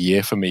even a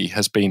year for me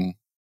has been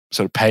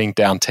sort of paying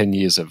down 10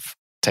 years of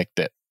tech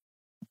debt.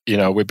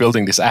 We're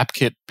building this app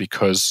kit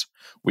because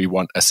we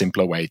want a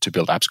simpler way to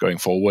build apps going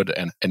forward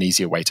and an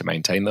easier way to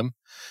maintain them.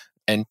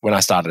 And when I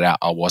started out,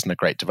 I wasn't a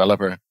great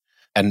developer.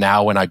 And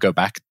now when I go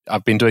back,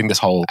 I've been doing this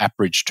whole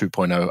AppBridge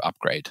 2.0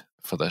 upgrade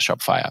for the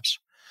Shopify apps.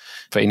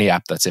 For any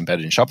app that's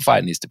embedded in Shopify,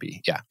 it needs to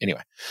be,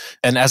 anyway.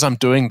 And as I'm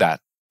doing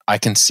that, I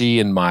can see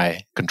in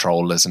my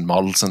controllers and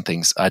models and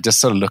things, I just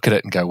sort of look at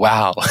it and go,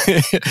 wow,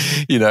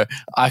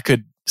 I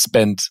could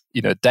spend,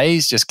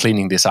 days just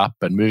cleaning this up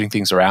and moving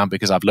things around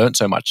because I've learned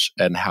so much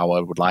and how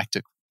I would like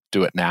to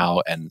do it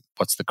now and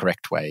what's the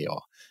correct way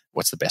or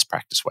what's the best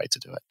practice way to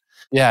do it.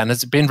 Yeah, and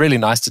it's been really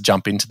nice to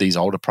jump into these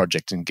older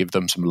projects and give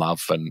them some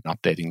love and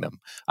updating them.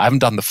 I haven't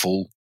done the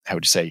full,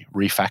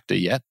 refactor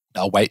yet.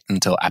 I'll wait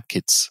until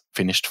AppKit's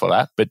finished for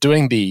that. But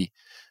doing the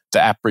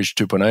AppBridge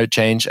 2.0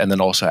 change and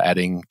then also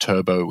adding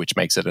Turbo, which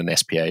makes it an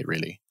SPA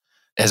really,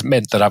 has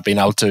meant that I've been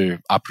able to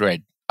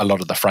upgrade a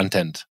lot of the front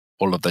end,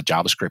 all of the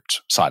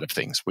JavaScript side of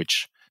things,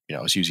 which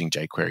I was using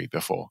jQuery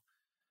before.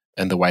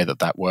 And the way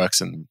that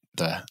works and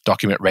the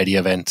document ready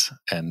event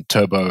and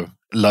Turbo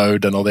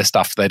load and all this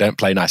stuff, they don't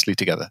play nicely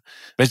together.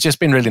 But it's just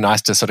been really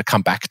nice to sort of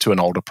come back to an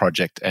older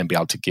project and be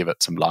able to give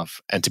it some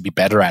love and to be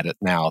better at it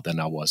now than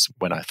I was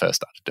when I first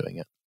started doing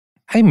it.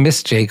 I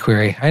miss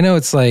jQuery. I know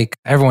it's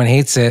everyone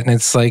hates it and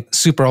it's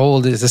super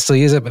old to still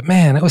use it, but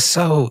man, it was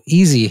so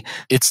easy.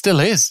 It still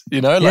is, I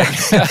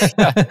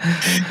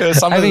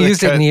haven't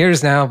used it in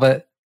years now,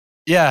 but...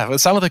 Yeah, but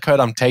some of the code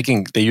I'm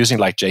taking, they're using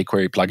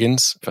jQuery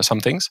plugins for some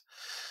things.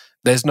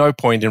 There's no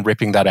point in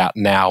ripping that out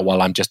now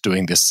while I'm just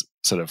doing this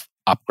sort of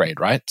upgrade,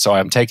 right? So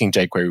I'm taking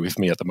jQuery with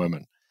me at the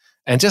moment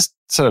and just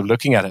sort of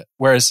looking at it.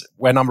 Whereas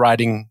when I'm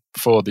writing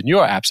for the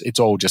newer apps, it's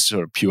all just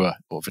sort of pure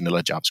or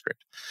vanilla JavaScript.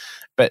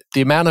 But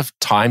the amount of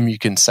time you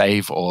can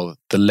save or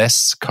the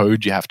less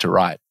code you have to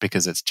write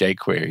because it's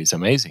jQuery is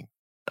amazing.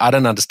 I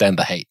don't understand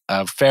the hate.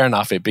 Fair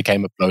enough, it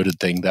became a bloated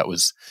thing that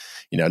was,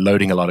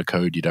 loading a lot of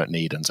code you don't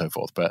need and so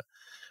forth. But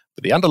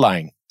the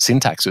underlying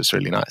syntax was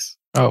really nice.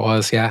 Oh, it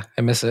was. Yeah.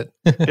 I miss it.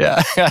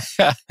 Yeah.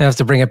 I have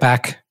to bring it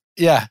back.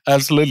 Yeah,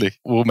 absolutely.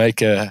 We'll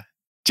make a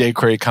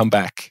jQuery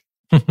comeback.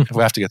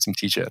 We'll have to get some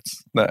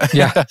t-shirts. No.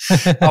 Yeah.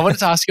 I wanted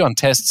to ask you on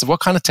tests. What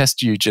kind of tests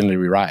do you generally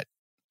write?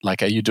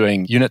 Are you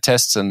doing unit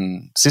tests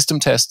and system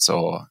tests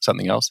or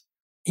something else?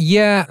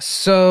 Yeah.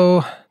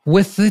 So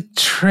with the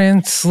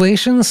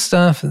translation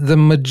stuff, the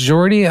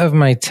majority of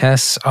my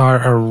tests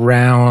are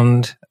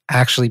around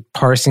actually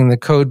parsing the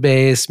code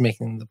base,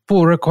 making the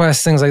pull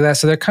requests, things like that.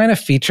 So they're kind of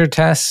feature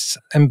tests.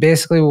 And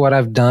basically what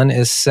I've done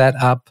is set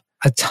up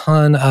a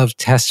ton of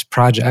test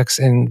projects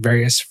in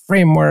various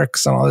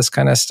frameworks and all this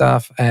kind of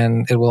stuff.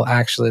 And it will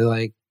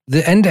actually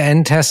the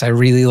end-to-end tests I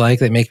really like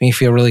that make me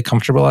feel really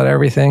comfortable at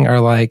everything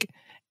are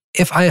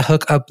if I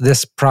hook up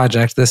this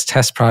project, this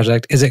test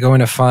project, is it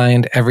going to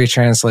find every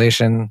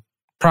translation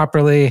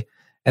properly?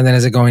 And then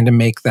is it going to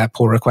make that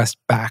pull request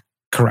back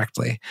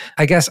correctly?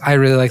 I guess I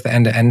really like the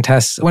end-to-end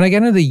tests. When I get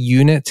into the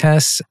unit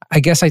tests,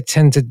 I guess I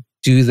tend to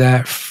do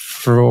that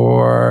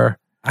for,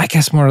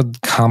 more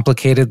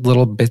complicated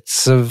little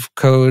bits of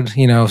code,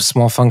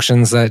 small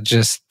functions that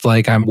just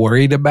I'm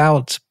worried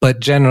about.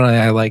 But generally,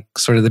 I like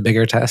sort of the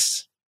bigger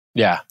tests.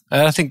 Yeah.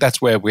 And I think that's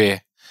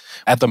where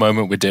at the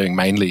moment, we're doing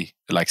mainly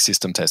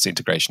system tests,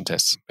 integration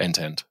tests,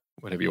 end-to-end,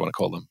 whatever you want to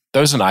call them.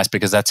 Those are nice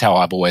because that's how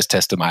I've always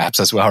tested my apps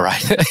as well,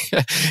 right?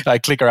 I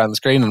click around the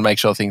screen and make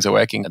sure things are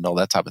working and all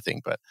that type of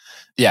thing. But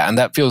yeah, and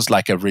that feels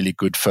like a really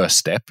good first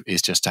step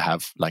is just to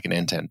have an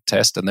end-to-end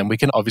test. And then we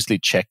can obviously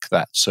check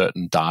that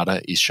certain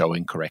data is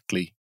showing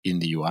correctly in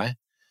the UI.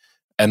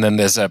 And then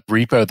there's a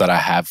repo that I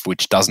have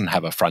which doesn't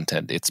have a front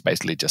end. It's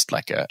basically just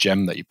a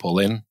gem that you pull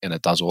in and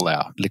it does all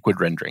our liquid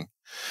rendering.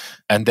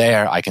 And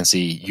there I can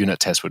see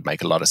unit tests would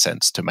make a lot of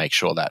sense to make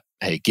sure that,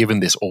 hey, given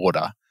this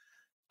order,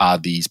 are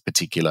these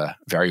particular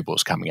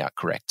variables coming out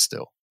correct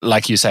still?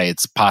 Like you say,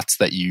 it's parts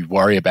that you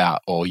worry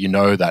about or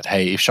that,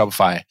 hey, if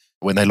Shopify,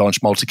 when they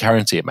launch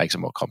multi-currency, it makes it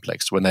more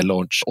complex. When they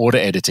launch order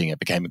editing, it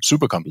became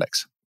super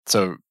complex.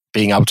 So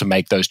being able to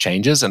make those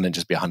changes and then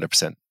just be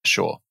 100%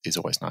 sure is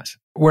always nice.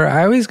 Where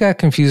I always got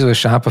confused with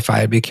Shopify,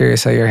 I'd be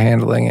curious how you're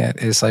handling it,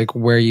 is like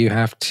where you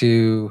have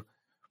to,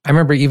 I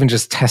remember even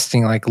just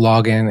testing like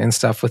login and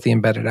stuff with the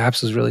embedded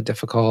apps was really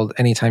difficult.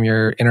 Anytime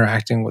you're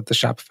interacting with the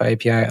Shopify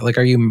API, like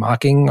are you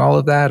mocking all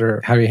of that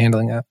or how are you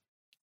handling that?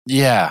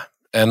 Yeah.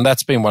 And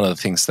that's been one of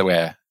the things that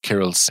where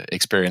Kirill's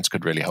experience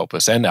could really help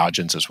us, and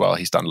Arjun's as well.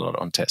 He's done a lot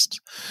on tests.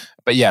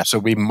 But yeah, so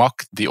we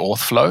mock the auth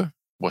flow,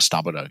 or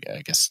stubborn,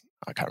 I guess.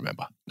 I can't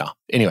remember. No.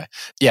 Anyway,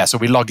 yeah, so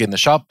we log in the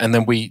shop and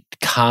then we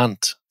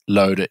can't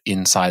load it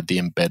inside the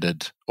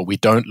embedded, or we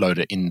don't load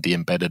it in the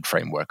embedded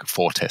framework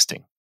for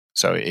testing.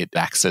 So it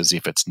acts as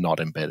if it's not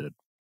embedded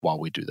while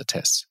we do the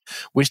tests,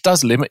 which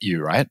does limit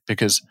you, right?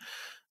 Because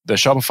the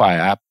Shopify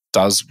app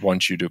does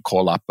want you to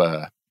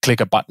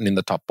click a button in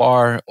the top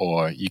bar,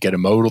 or you get a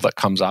modal that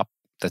comes up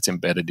that's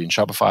embedded in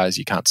Shopify.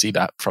 You can't see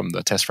that from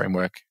the test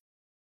framework.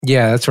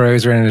 Yeah, that's where I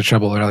always ran into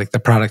trouble, or like the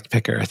product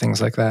picker,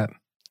 things like that.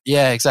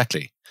 Yeah,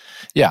 exactly.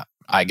 Yeah,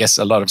 I guess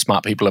a lot of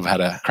smart people have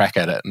had a crack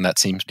at it, and that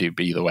seems to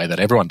be the way that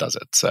everyone does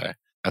it. So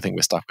I think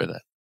we're stuck with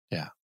it.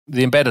 Yeah.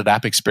 The embedded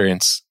app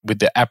experience with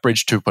the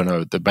AppBridge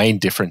 2.0, the main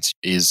difference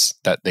is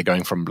that they're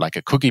going from like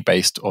a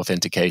cookie-based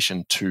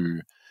authentication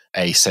to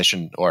a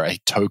session or a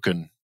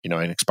token,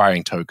 an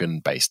expiring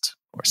token-based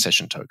or a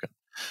session token.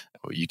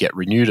 You get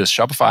renewed as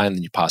Shopify and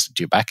then you pass it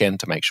to your backend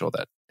to make sure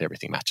that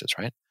everything matches,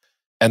 right?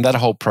 And that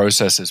whole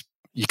process is,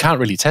 you can't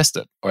really test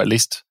it, or at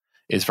least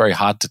it's very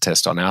hard to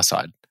test on our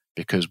side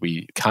because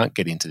we can't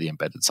get into the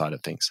embedded side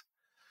of things.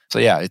 So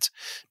yeah, it's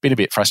been a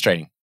bit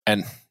frustrating.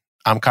 And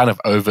I'm kind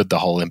of over the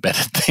whole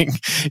embedded thing.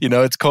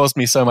 It's caused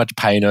me so much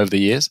pain over the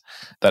years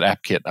that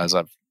AppKit, as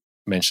I've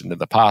mentioned in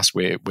the past,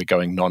 we're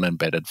going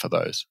non-embedded for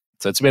those.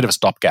 So it's a bit of a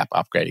stopgap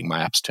upgrading my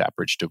apps to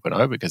AppBridge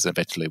 2.0 because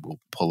eventually we'll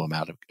pull them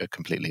out of it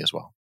completely as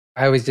well.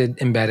 I always did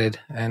embedded.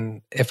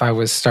 And if I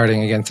was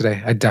starting again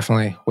today, I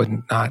definitely would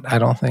not, I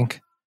don't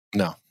think.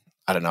 No,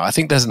 I don't know. I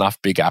think there's enough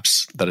big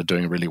apps that are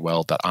doing really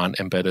well that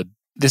aren't embedded.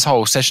 This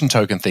whole session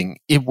token thing,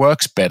 it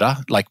works better.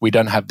 Like we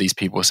don't have these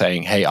people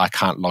saying, hey, I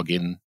can't log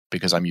in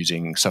because I'm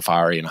using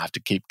Safari and I have to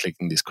keep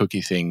clicking this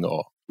cookie thing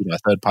or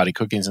third-party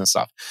cookies and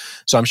stuff.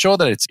 So I'm sure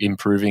that it's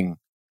improving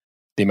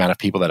the amount of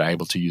people that are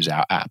able to use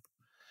our app.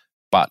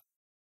 But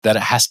that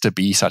it has to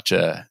be such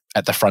a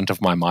at the front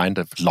of my mind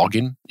of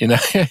login,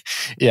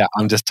 yeah,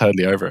 I'm just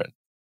totally over it.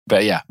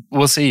 But yeah,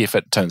 we'll see if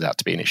it turns out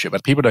to be an issue.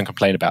 But people don't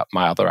complain about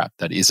my other app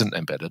that isn't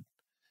embedded.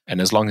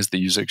 And as long as the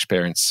user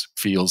experience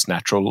feels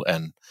natural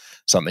and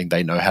something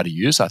they know how to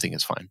use, I think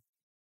it's fine.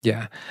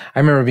 Yeah. I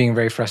remember being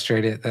very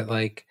frustrated that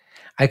like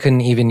I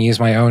couldn't even use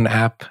my own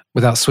app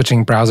without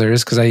switching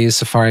browsers because I use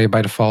Safari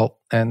by default.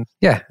 And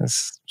yeah, it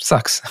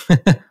sucks.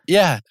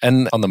 Yeah.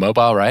 And on the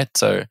mobile, right?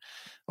 So,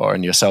 or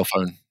on your cell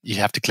phone, you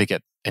have to click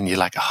it and you're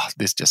like, oh,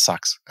 this just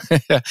sucks.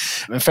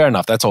 Fair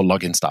enough. That's all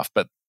login stuff.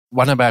 But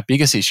one of our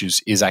biggest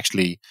issues is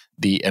actually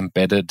the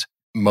embedded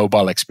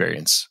mobile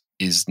experience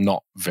is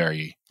not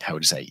very, how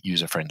would you say,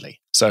 user-friendly.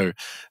 So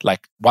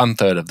like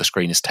 1/3 of the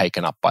screen is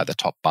taken up by the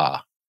top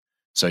bar.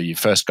 So you've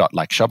first got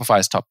like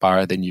Shopify's top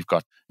bar, then you've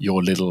got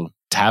your little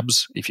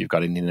tabs if you've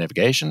got any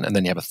navigation, and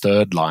then you have a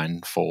third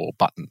line for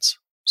buttons.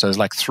 So there's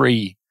like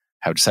 3,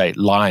 how would you say,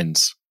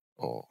 lines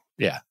or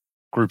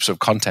groups of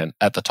content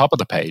at the top of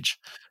the page.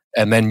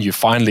 And then you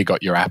finally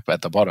got your app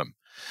at the bottom.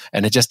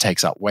 And it just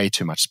takes up way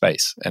too much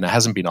space. And it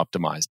hasn't been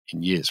optimized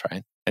in years,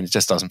 right? And it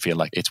just doesn't feel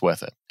like it's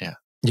worth it.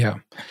 Yeah.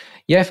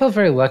 Yeah, I felt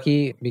very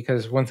lucky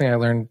because one thing I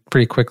learned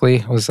pretty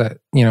quickly was that,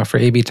 for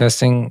A/B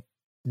testing,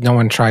 no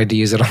one tried to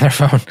use it on their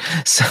phone.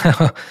 So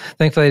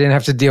thankfully I didn't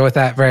have to deal with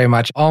that very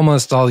much.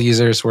 Almost all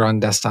users were on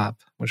desktop,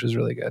 which was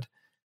really good.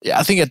 Yeah,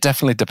 I think it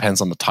definitely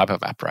depends on the type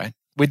of app, right?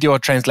 With your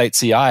Translate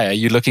CI, are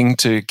you looking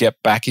to get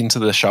back into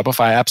the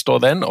Shopify App Store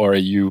then? Or are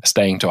you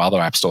staying to other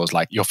app stores?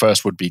 Like your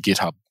first would be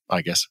GitHub,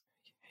 I guess.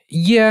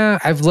 Yeah,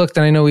 I've looked,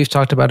 and I know we've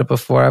talked about it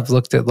before. I've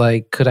looked at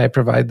could I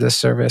provide this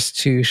service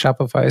to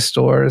Shopify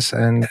stores?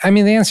 And I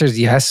mean, the answer is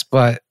yes,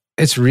 but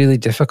it's really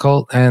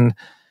difficult. And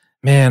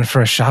man, for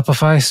a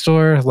Shopify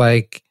store,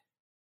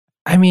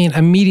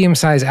 a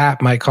medium-sized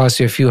app might cost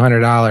you a few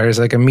 $100s.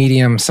 Like a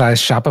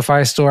medium-sized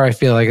Shopify store, I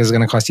feel like is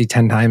going to cost you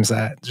 10 times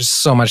that. There's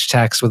so much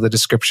text with the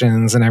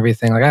descriptions and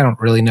everything. I don't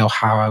really know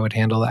how I would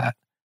handle that.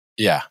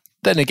 Yeah.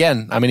 Then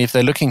again, if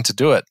they're looking to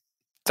do it,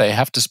 they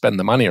have to spend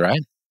the money,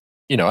 right?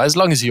 As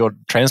long as your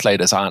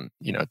translators aren't,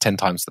 10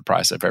 times the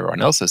price of everyone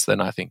else's,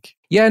 then I think.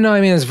 Yeah, no,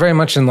 it's very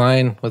much in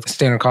line with the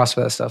standard cost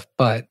for that stuff.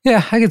 But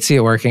yeah, I could see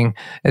it working.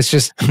 It's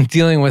just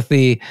dealing with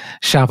the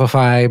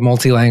Shopify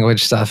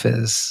multi-language stuff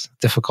is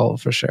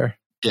difficult for sure.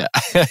 Yeah,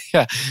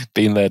 yeah,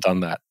 been there, done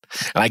that.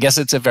 And I guess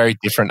it's a very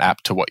different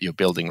app to what you're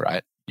building,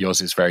 right?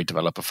 Yours is very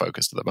developer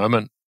focused at the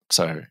moment.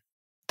 So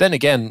then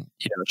again,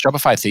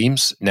 Shopify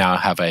themes now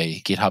have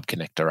a GitHub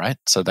connector, right?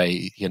 So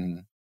they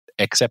can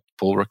accept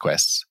pull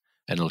requests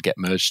and it'll get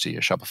merged to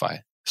your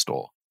Shopify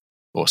store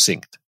or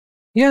synced.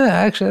 Yeah,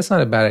 actually, that's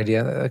not a bad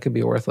idea. That could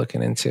be worth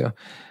looking into.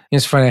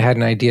 It's funny, I had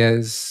an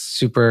idea.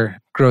 super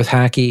growth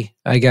hacky,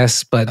 I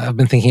guess, but I've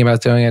been thinking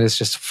about doing it is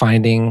just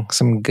finding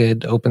some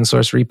good open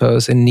source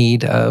repos in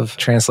need of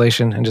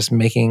translation and just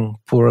making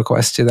pull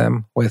requests to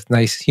them with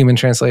nice human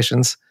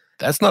translations.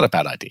 That's not a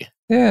bad idea.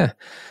 Yeah.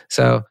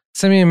 So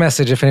send me a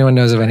message if anyone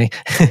knows of any.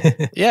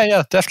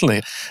 Yeah,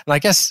 definitely. And I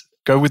guess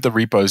go with the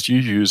repos you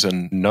use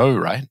and know,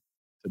 right?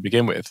 To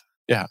begin with.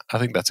 Yeah, I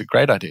think that's a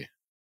great idea.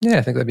 Yeah,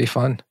 I think that'd be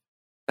fun.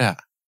 Yeah.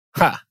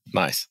 Ha,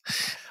 nice.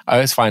 I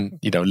always find,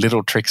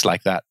 little tricks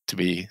like that to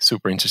be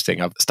super interesting.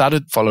 I've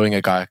started following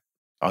a guy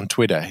on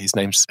Twitter. His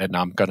name's, and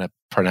I'm going to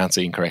pronounce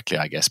it incorrectly,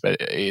 I guess, but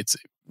it's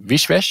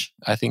Vishvesh,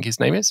 I think his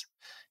name is.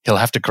 He'll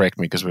have to correct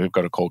me because we've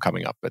got a call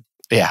coming up, but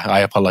yeah, I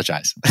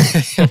apologize.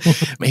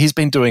 He's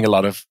been doing a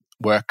lot of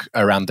work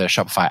around the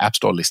Shopify App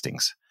Store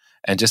listings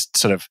and just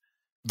sort of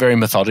very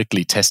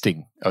methodically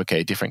testing,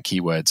 different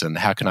keywords and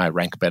how can I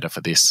rank better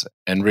for this?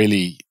 And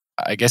really,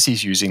 I guess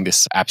he's using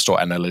this App Store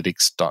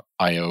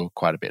Analytics.io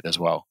quite a bit as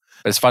well.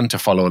 It's fun to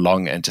follow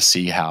along and to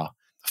see how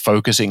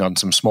focusing on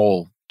some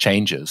small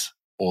changes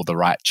or the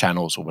right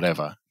channels or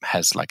whatever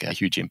has like a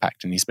huge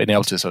impact. And he's been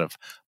able to sort of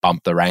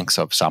bump the ranks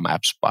of some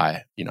apps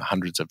by,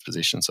 hundreds of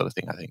positions sort of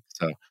thing, I think.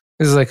 So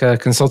this is like a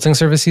consulting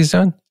service he's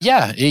done?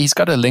 Yeah, he's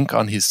got a link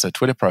on his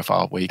Twitter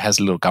profile where he has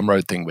a little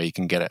Gumroad thing where you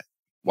can get a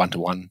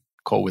one-to-one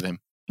call with him.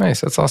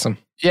 Nice, that's awesome.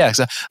 Yeah,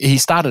 so he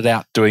started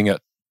out doing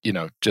it,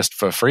 just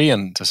for free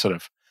and to sort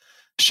of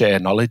share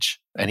knowledge.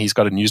 And he's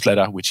got a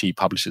newsletter which he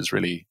publishes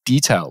really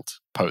detailed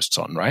posts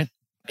on, right?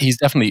 He's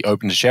definitely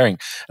open to sharing.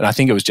 And I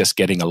think it was just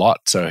getting a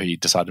lot, so he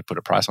decided to put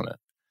a price on it.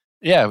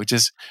 Yeah, which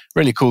is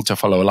really cool to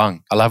follow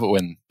along. I love it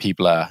when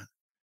people are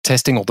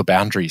testing all the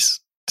boundaries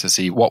to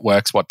see what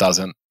works, what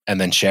doesn't, and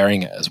then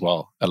sharing it as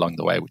well along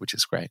the way, which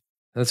is great.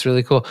 That's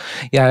really cool.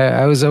 Yeah,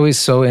 I was always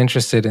so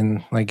interested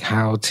in like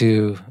how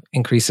to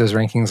increase those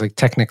rankings like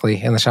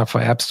technically in the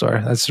Shopify App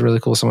Store. That's really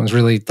cool. Someone's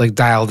really like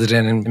dialed it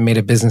in and made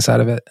a business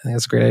out of it. I think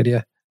that's a great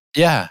idea.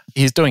 Yeah,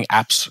 he's doing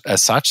apps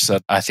as such. So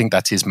I think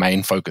that's his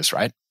main focus,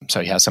 right?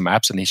 So he has some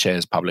apps and he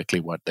shares publicly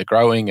what they're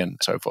growing and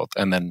so forth.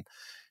 And then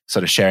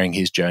sort of sharing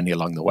his journey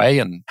along the way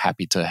and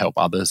happy to help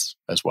others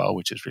as well,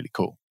 which is really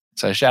cool.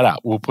 So shout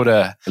out. We'll put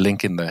a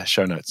link in the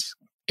show notes.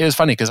 It was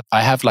funny because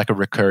I have like a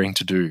recurring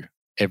to do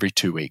every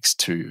 2 weeks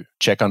to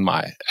check on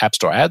my App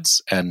Store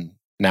ads. And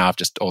now I've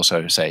just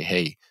also say,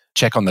 hey,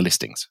 check on the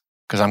listings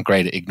because I'm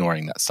great at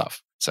ignoring that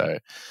stuff. So,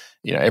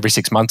 every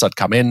 6 months I'd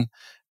come in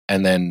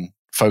and then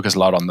focus a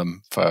lot on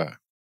them for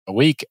a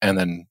week and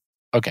then,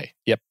 okay,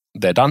 yep,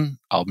 they're done.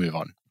 I'll move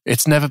on.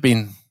 It's never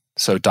been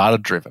so data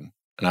driven.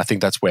 And I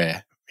think that's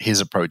where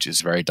his approach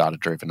is very data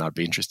driven. I'd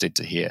be interested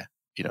to hear,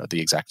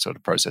 the exact sort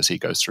of process he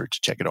goes through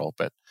to check it all.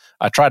 But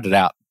I tried it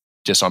out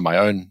just on my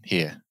own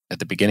here at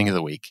the beginning of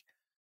the week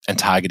and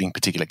targeting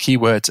particular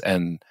keywords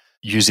and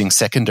using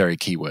secondary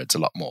keywords a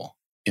lot more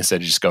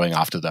instead of just going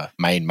after the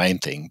main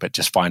thing, but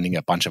just finding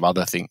a bunch of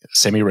other things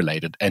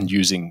semi-related and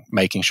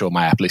making sure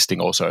my app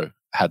listing also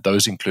had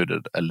those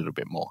included a little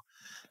bit more.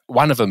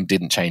 One of them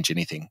didn't change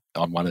anything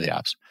on one of the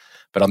apps,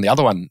 but on the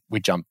other one, we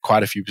jumped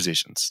quite a few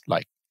positions,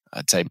 like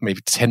I'd say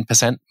maybe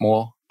 10%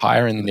 more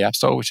higher in the App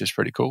Store, which is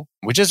pretty cool,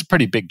 which is a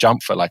pretty big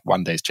jump for like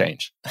 1 day's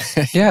change.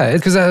 Yeah,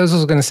 because I was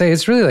going to say,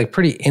 it's really like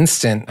pretty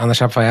instant on the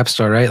Shopify App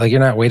Store, right? Like you're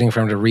not waiting for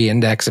them to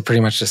re-index. It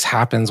pretty much just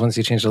happens once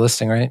you change the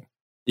listing, right?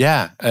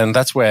 Yeah, and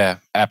that's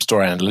where App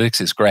Store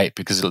Analytics is great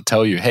because it'll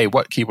tell you, hey,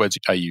 what keywords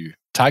are you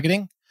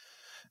targeting?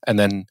 And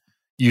then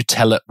you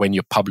tell it when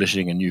you're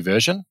publishing a new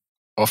version.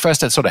 Or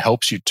first, it sort of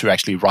helps you to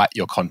actually write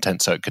your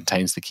content so it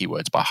contains the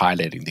keywords by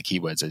highlighting the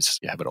keywords as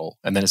you have it all.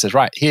 And then it says,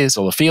 right, here's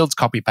all the fields,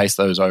 copy paste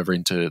those over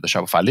into the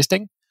Shopify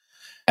listing,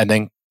 and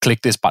then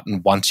click this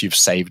button once you've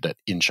saved it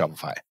in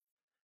Shopify.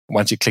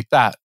 Once you click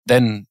that,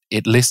 then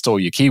it lists all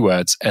your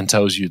keywords and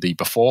tells you the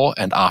before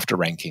and after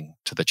ranking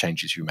to the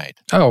changes you made.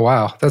 Oh,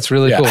 wow. That's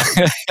really cool.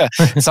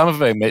 Some of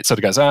them, it sort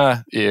of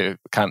goes, you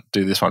can't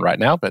do this one right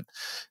now. But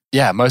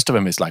yeah, most of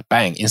them is like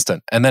bang,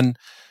 instant. And then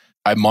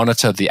I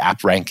monitor the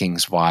app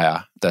rankings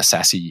via the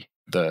Sassy,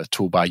 the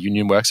toolbar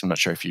Union Works. I'm not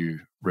sure if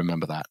you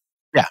remember that.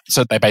 Yeah.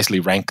 So they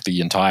basically rank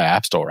the entire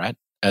App Store, right?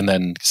 And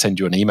then send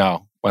you an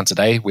email once a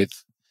day with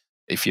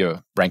if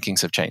your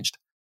rankings have changed.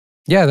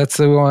 Yeah, that's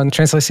the one.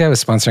 Translate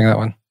was sponsoring that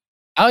one.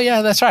 Oh,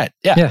 yeah, that's right.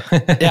 Yeah.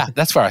 Yeah,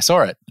 that's where I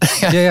saw it.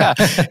 Yeah.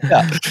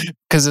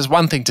 Because there's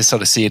one thing to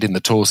sort of see it in the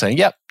tool saying,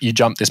 yep, you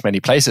jumped this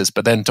many places,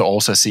 but then to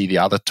also see the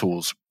other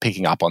tools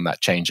picking up on that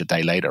change a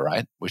day later,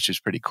 right? Which is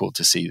pretty cool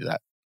to see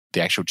that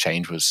the actual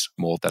change was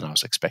more than I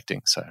was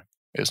expecting. So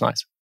it was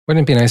nice.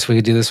 Wouldn't it be nice if we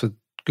could do this with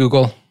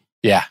Google?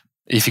 Yeah.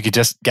 If you could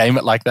just game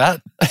it like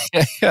that.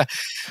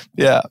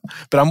 Yeah.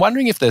 But I'm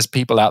wondering if there's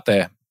people out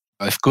there,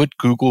 if good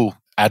Google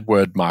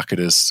AdWord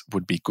marketers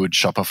would be good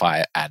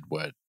Shopify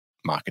AdWord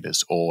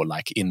marketers or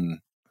like in,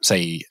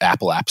 say,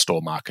 Apple App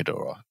Store marketer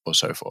or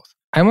so forth.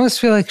 I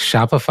almost feel like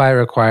Shopify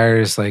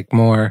requires like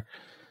more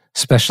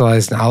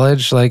specialized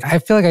knowledge. Like I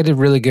feel like I did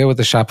really good with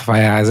the Shopify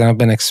ads and I've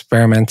been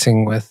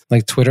experimenting with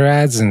like Twitter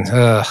ads and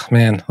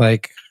man,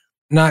 like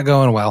not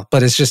going well,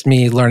 but it's just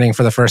me learning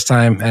for the first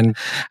time. And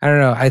I don't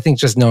know, I think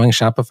just knowing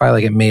Shopify,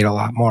 like it made a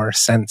lot more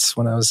sense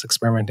when I was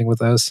experimenting with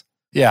those.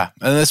 Yeah.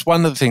 And that's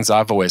one of the things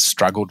I've always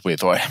struggled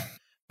with, or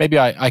maybe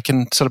I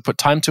can sort of put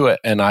time to it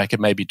and I can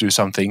maybe do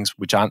some things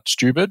which aren't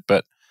stupid,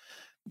 but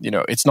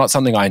it's not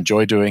something I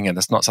enjoy doing and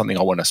it's not something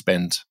I want to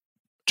spend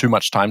too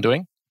much time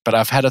doing. But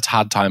I've had a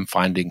hard time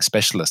finding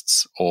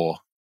specialists or,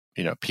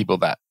 people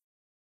that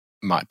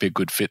might be a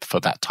good fit for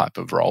that type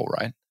of role,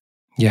 right?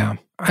 Yeah.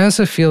 I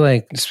also feel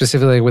like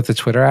specifically with the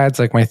Twitter ads,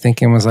 like my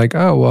thinking was like,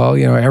 oh, well,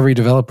 every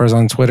developer's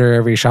on Twitter,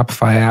 every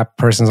Shopify app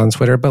person's on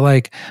Twitter. But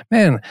like,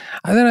 man,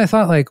 then I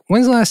thought like,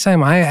 when's the last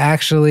time I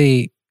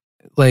actually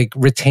like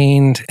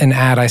retained an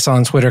ad I saw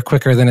on Twitter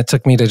quicker than it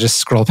took me to just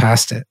scroll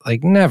past it?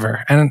 Like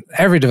never. And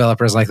every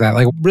developer is like that.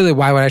 Like really,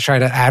 why would I try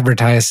to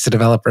advertise to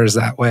developers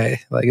that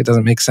way? Like it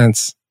doesn't make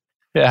sense.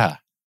 Yeah.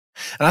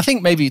 And I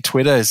think maybe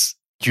Twitter is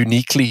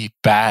uniquely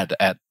bad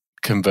at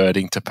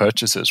converting to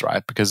purchases,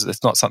 right? Because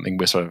it's not something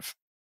we're sort of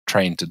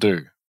trained to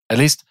do. At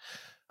least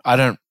I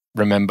don't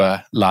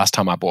remember last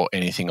time I bought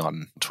anything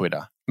on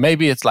Twitter.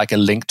 Maybe it's like a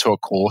link to a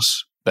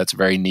course that's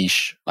very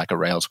niche, like a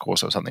Rails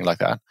course or something like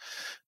that.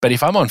 But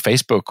if I'm on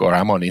Facebook or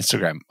I'm on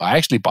Instagram, I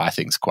actually buy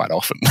things quite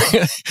often.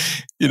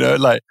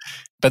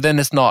 But then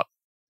it's not,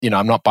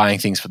 I'm not buying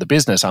things for the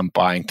business, I'm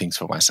buying things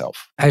for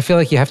myself. I feel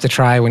like you have to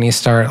try when you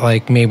start,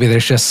 like maybe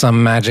there's just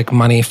some magic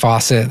money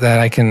faucet that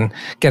I can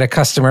get a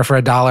customer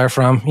for $1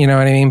 from, you know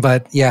what I mean?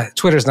 But yeah,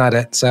 Twitter's not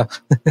it. So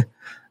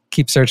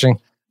keep searching.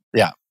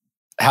 Yeah.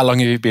 How long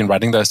have you been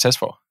running those tests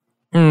for?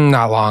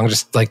 Not long,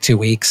 just like 2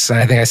 weeks.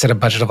 I think I set a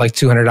budget of like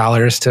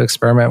 $200 to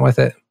experiment with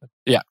it.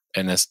 Yeah.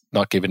 And it's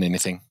not given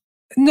anything.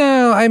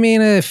 No, I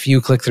mean a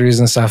few click-throughs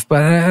and stuff,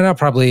 but I'll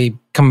probably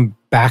come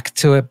back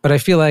to it. But I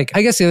feel like,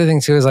 I guess the other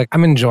thing too is like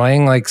I'm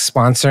enjoying like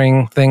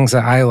sponsoring things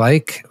that I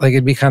like. Like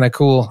it'd be kind of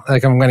cool.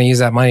 Like I'm going to use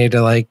that money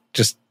to like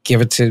just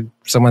give it to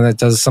someone that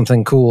does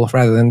something cool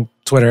rather than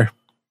Twitter.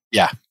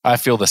 Yeah, I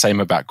feel the same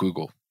about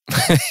Google.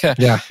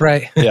 Yeah,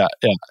 right. Yeah.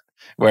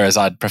 Whereas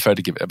I'd prefer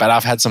to give it, but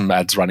I've had some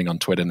ads running on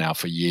Twitter now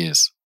for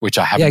years, which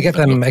I haven't. Yeah, I get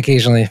them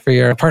occasionally for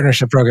your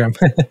partnership program.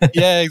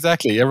 Yeah,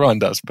 exactly. Everyone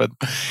does, but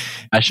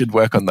I should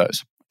work on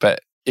those.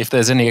 But if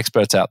there's any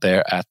experts out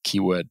there at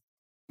keyword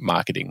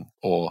marketing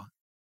or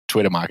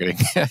Twitter marketing,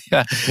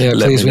 yeah,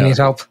 please, we need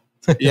help.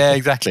 Yeah,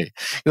 exactly.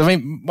 I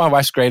mean, my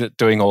wife's great at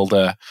doing all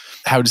the,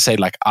 how would you say,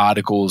 like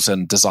articles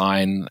and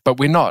design, but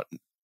we're not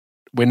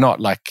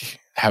like,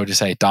 how would you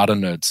say, data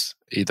nerds,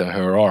 either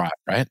her or I,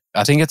 right?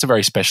 I think it's a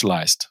very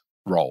specialized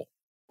role,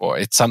 or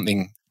it's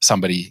something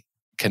somebody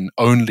can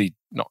only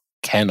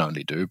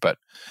do, but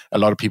a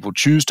lot of people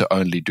choose to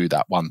only do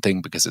that one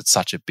thing because it's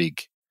such a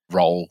big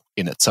role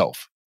in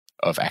itself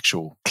of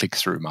actual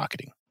click-through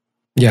marketing.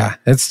 Yeah,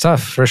 it's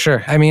tough for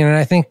sure. I mean, and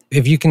I think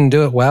if you can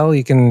do it well,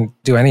 you can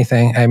do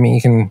anything. I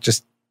mean,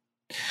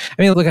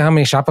 look at how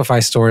many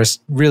Shopify stores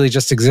really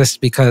just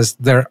exist because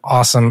they're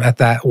awesome at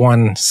that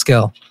one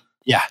skill.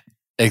 Yeah,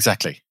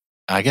 exactly.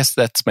 I guess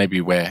that's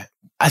maybe where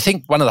I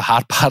think one of the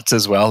hard parts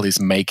as well is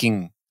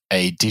making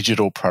a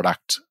digital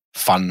product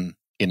fun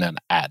in an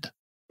ad.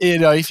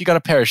 If you got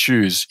a pair of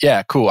shoes,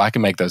 yeah, cool. I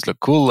can make those look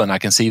cool and I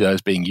can see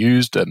those being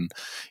used. And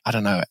I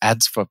don't know,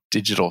 ads for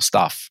digital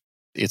stuff,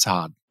 it's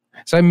hard.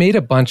 So I made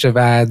a bunch of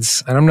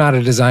ads and I'm not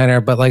a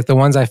designer, but like the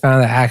ones I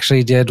found that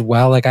actually did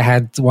well, like I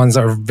had ones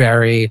that were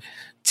very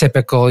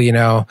typical,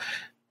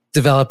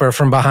 developer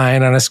from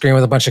behind on a screen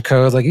with a bunch of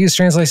code, like use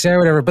Translate CI or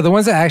whatever. But the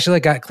ones that actually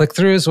like got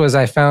click-throughs was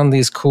I found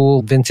these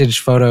cool vintage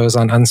photos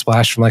on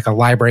Unsplash from like a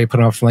library put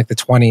up from like the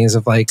 20s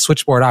of like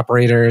switchboard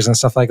operators and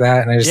stuff like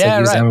that. And I just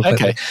use them and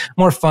put like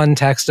more fun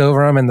text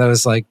over them. And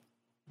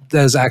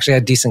those actually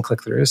had decent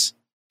click-throughs.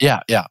 Yeah.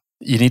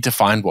 You need to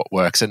find what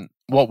works. And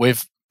what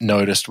we've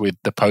noticed with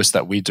the posts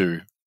that we do,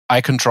 I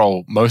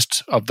control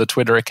most of the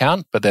Twitter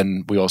account, but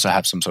then we also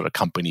have some sort of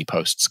company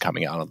posts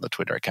coming out on the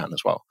Twitter account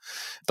as well.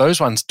 Those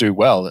ones do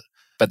well,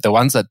 but the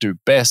ones that do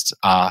best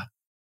are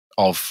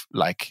of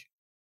like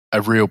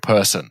a real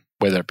person,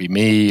 whether it be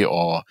me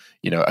or,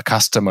 a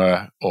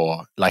customer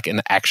or like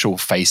an actual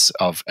face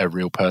of a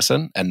real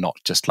person and not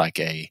just like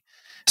a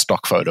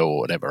stock photo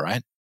or whatever,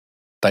 right?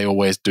 They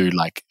always do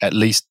like at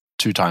least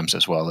 2 times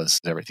as well as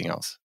everything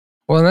else.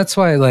 Well, and that's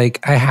why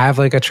like I have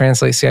like a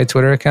Translate CI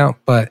Twitter account,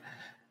 but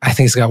I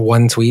think it's got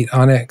 1 tweet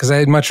on it because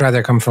I'd much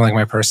rather come from like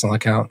my personal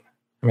account.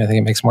 I mean, I think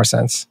it makes more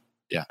sense.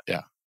 Yeah.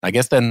 I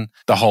guess then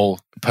the whole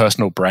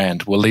personal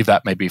brand, we'll leave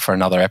that maybe for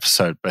another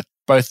episode, but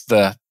both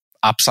the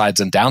upsides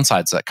and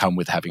downsides that come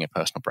with having a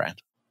personal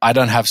brand. I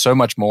don't have so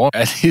much more.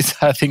 I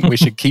think we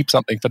should keep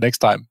something for next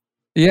time.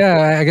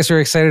 Yeah, I guess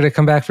we're excited to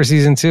come back for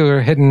season 2.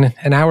 We're hitting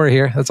an hour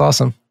here. That's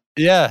awesome.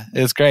 Yeah,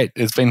 it's great.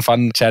 It's been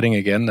fun chatting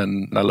again,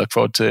 and I look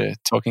forward to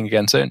talking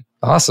again soon.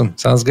 Awesome.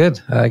 Sounds good.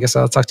 I guess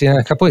I'll talk to you in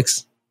a couple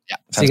weeks. Yeah.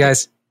 See you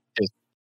guys.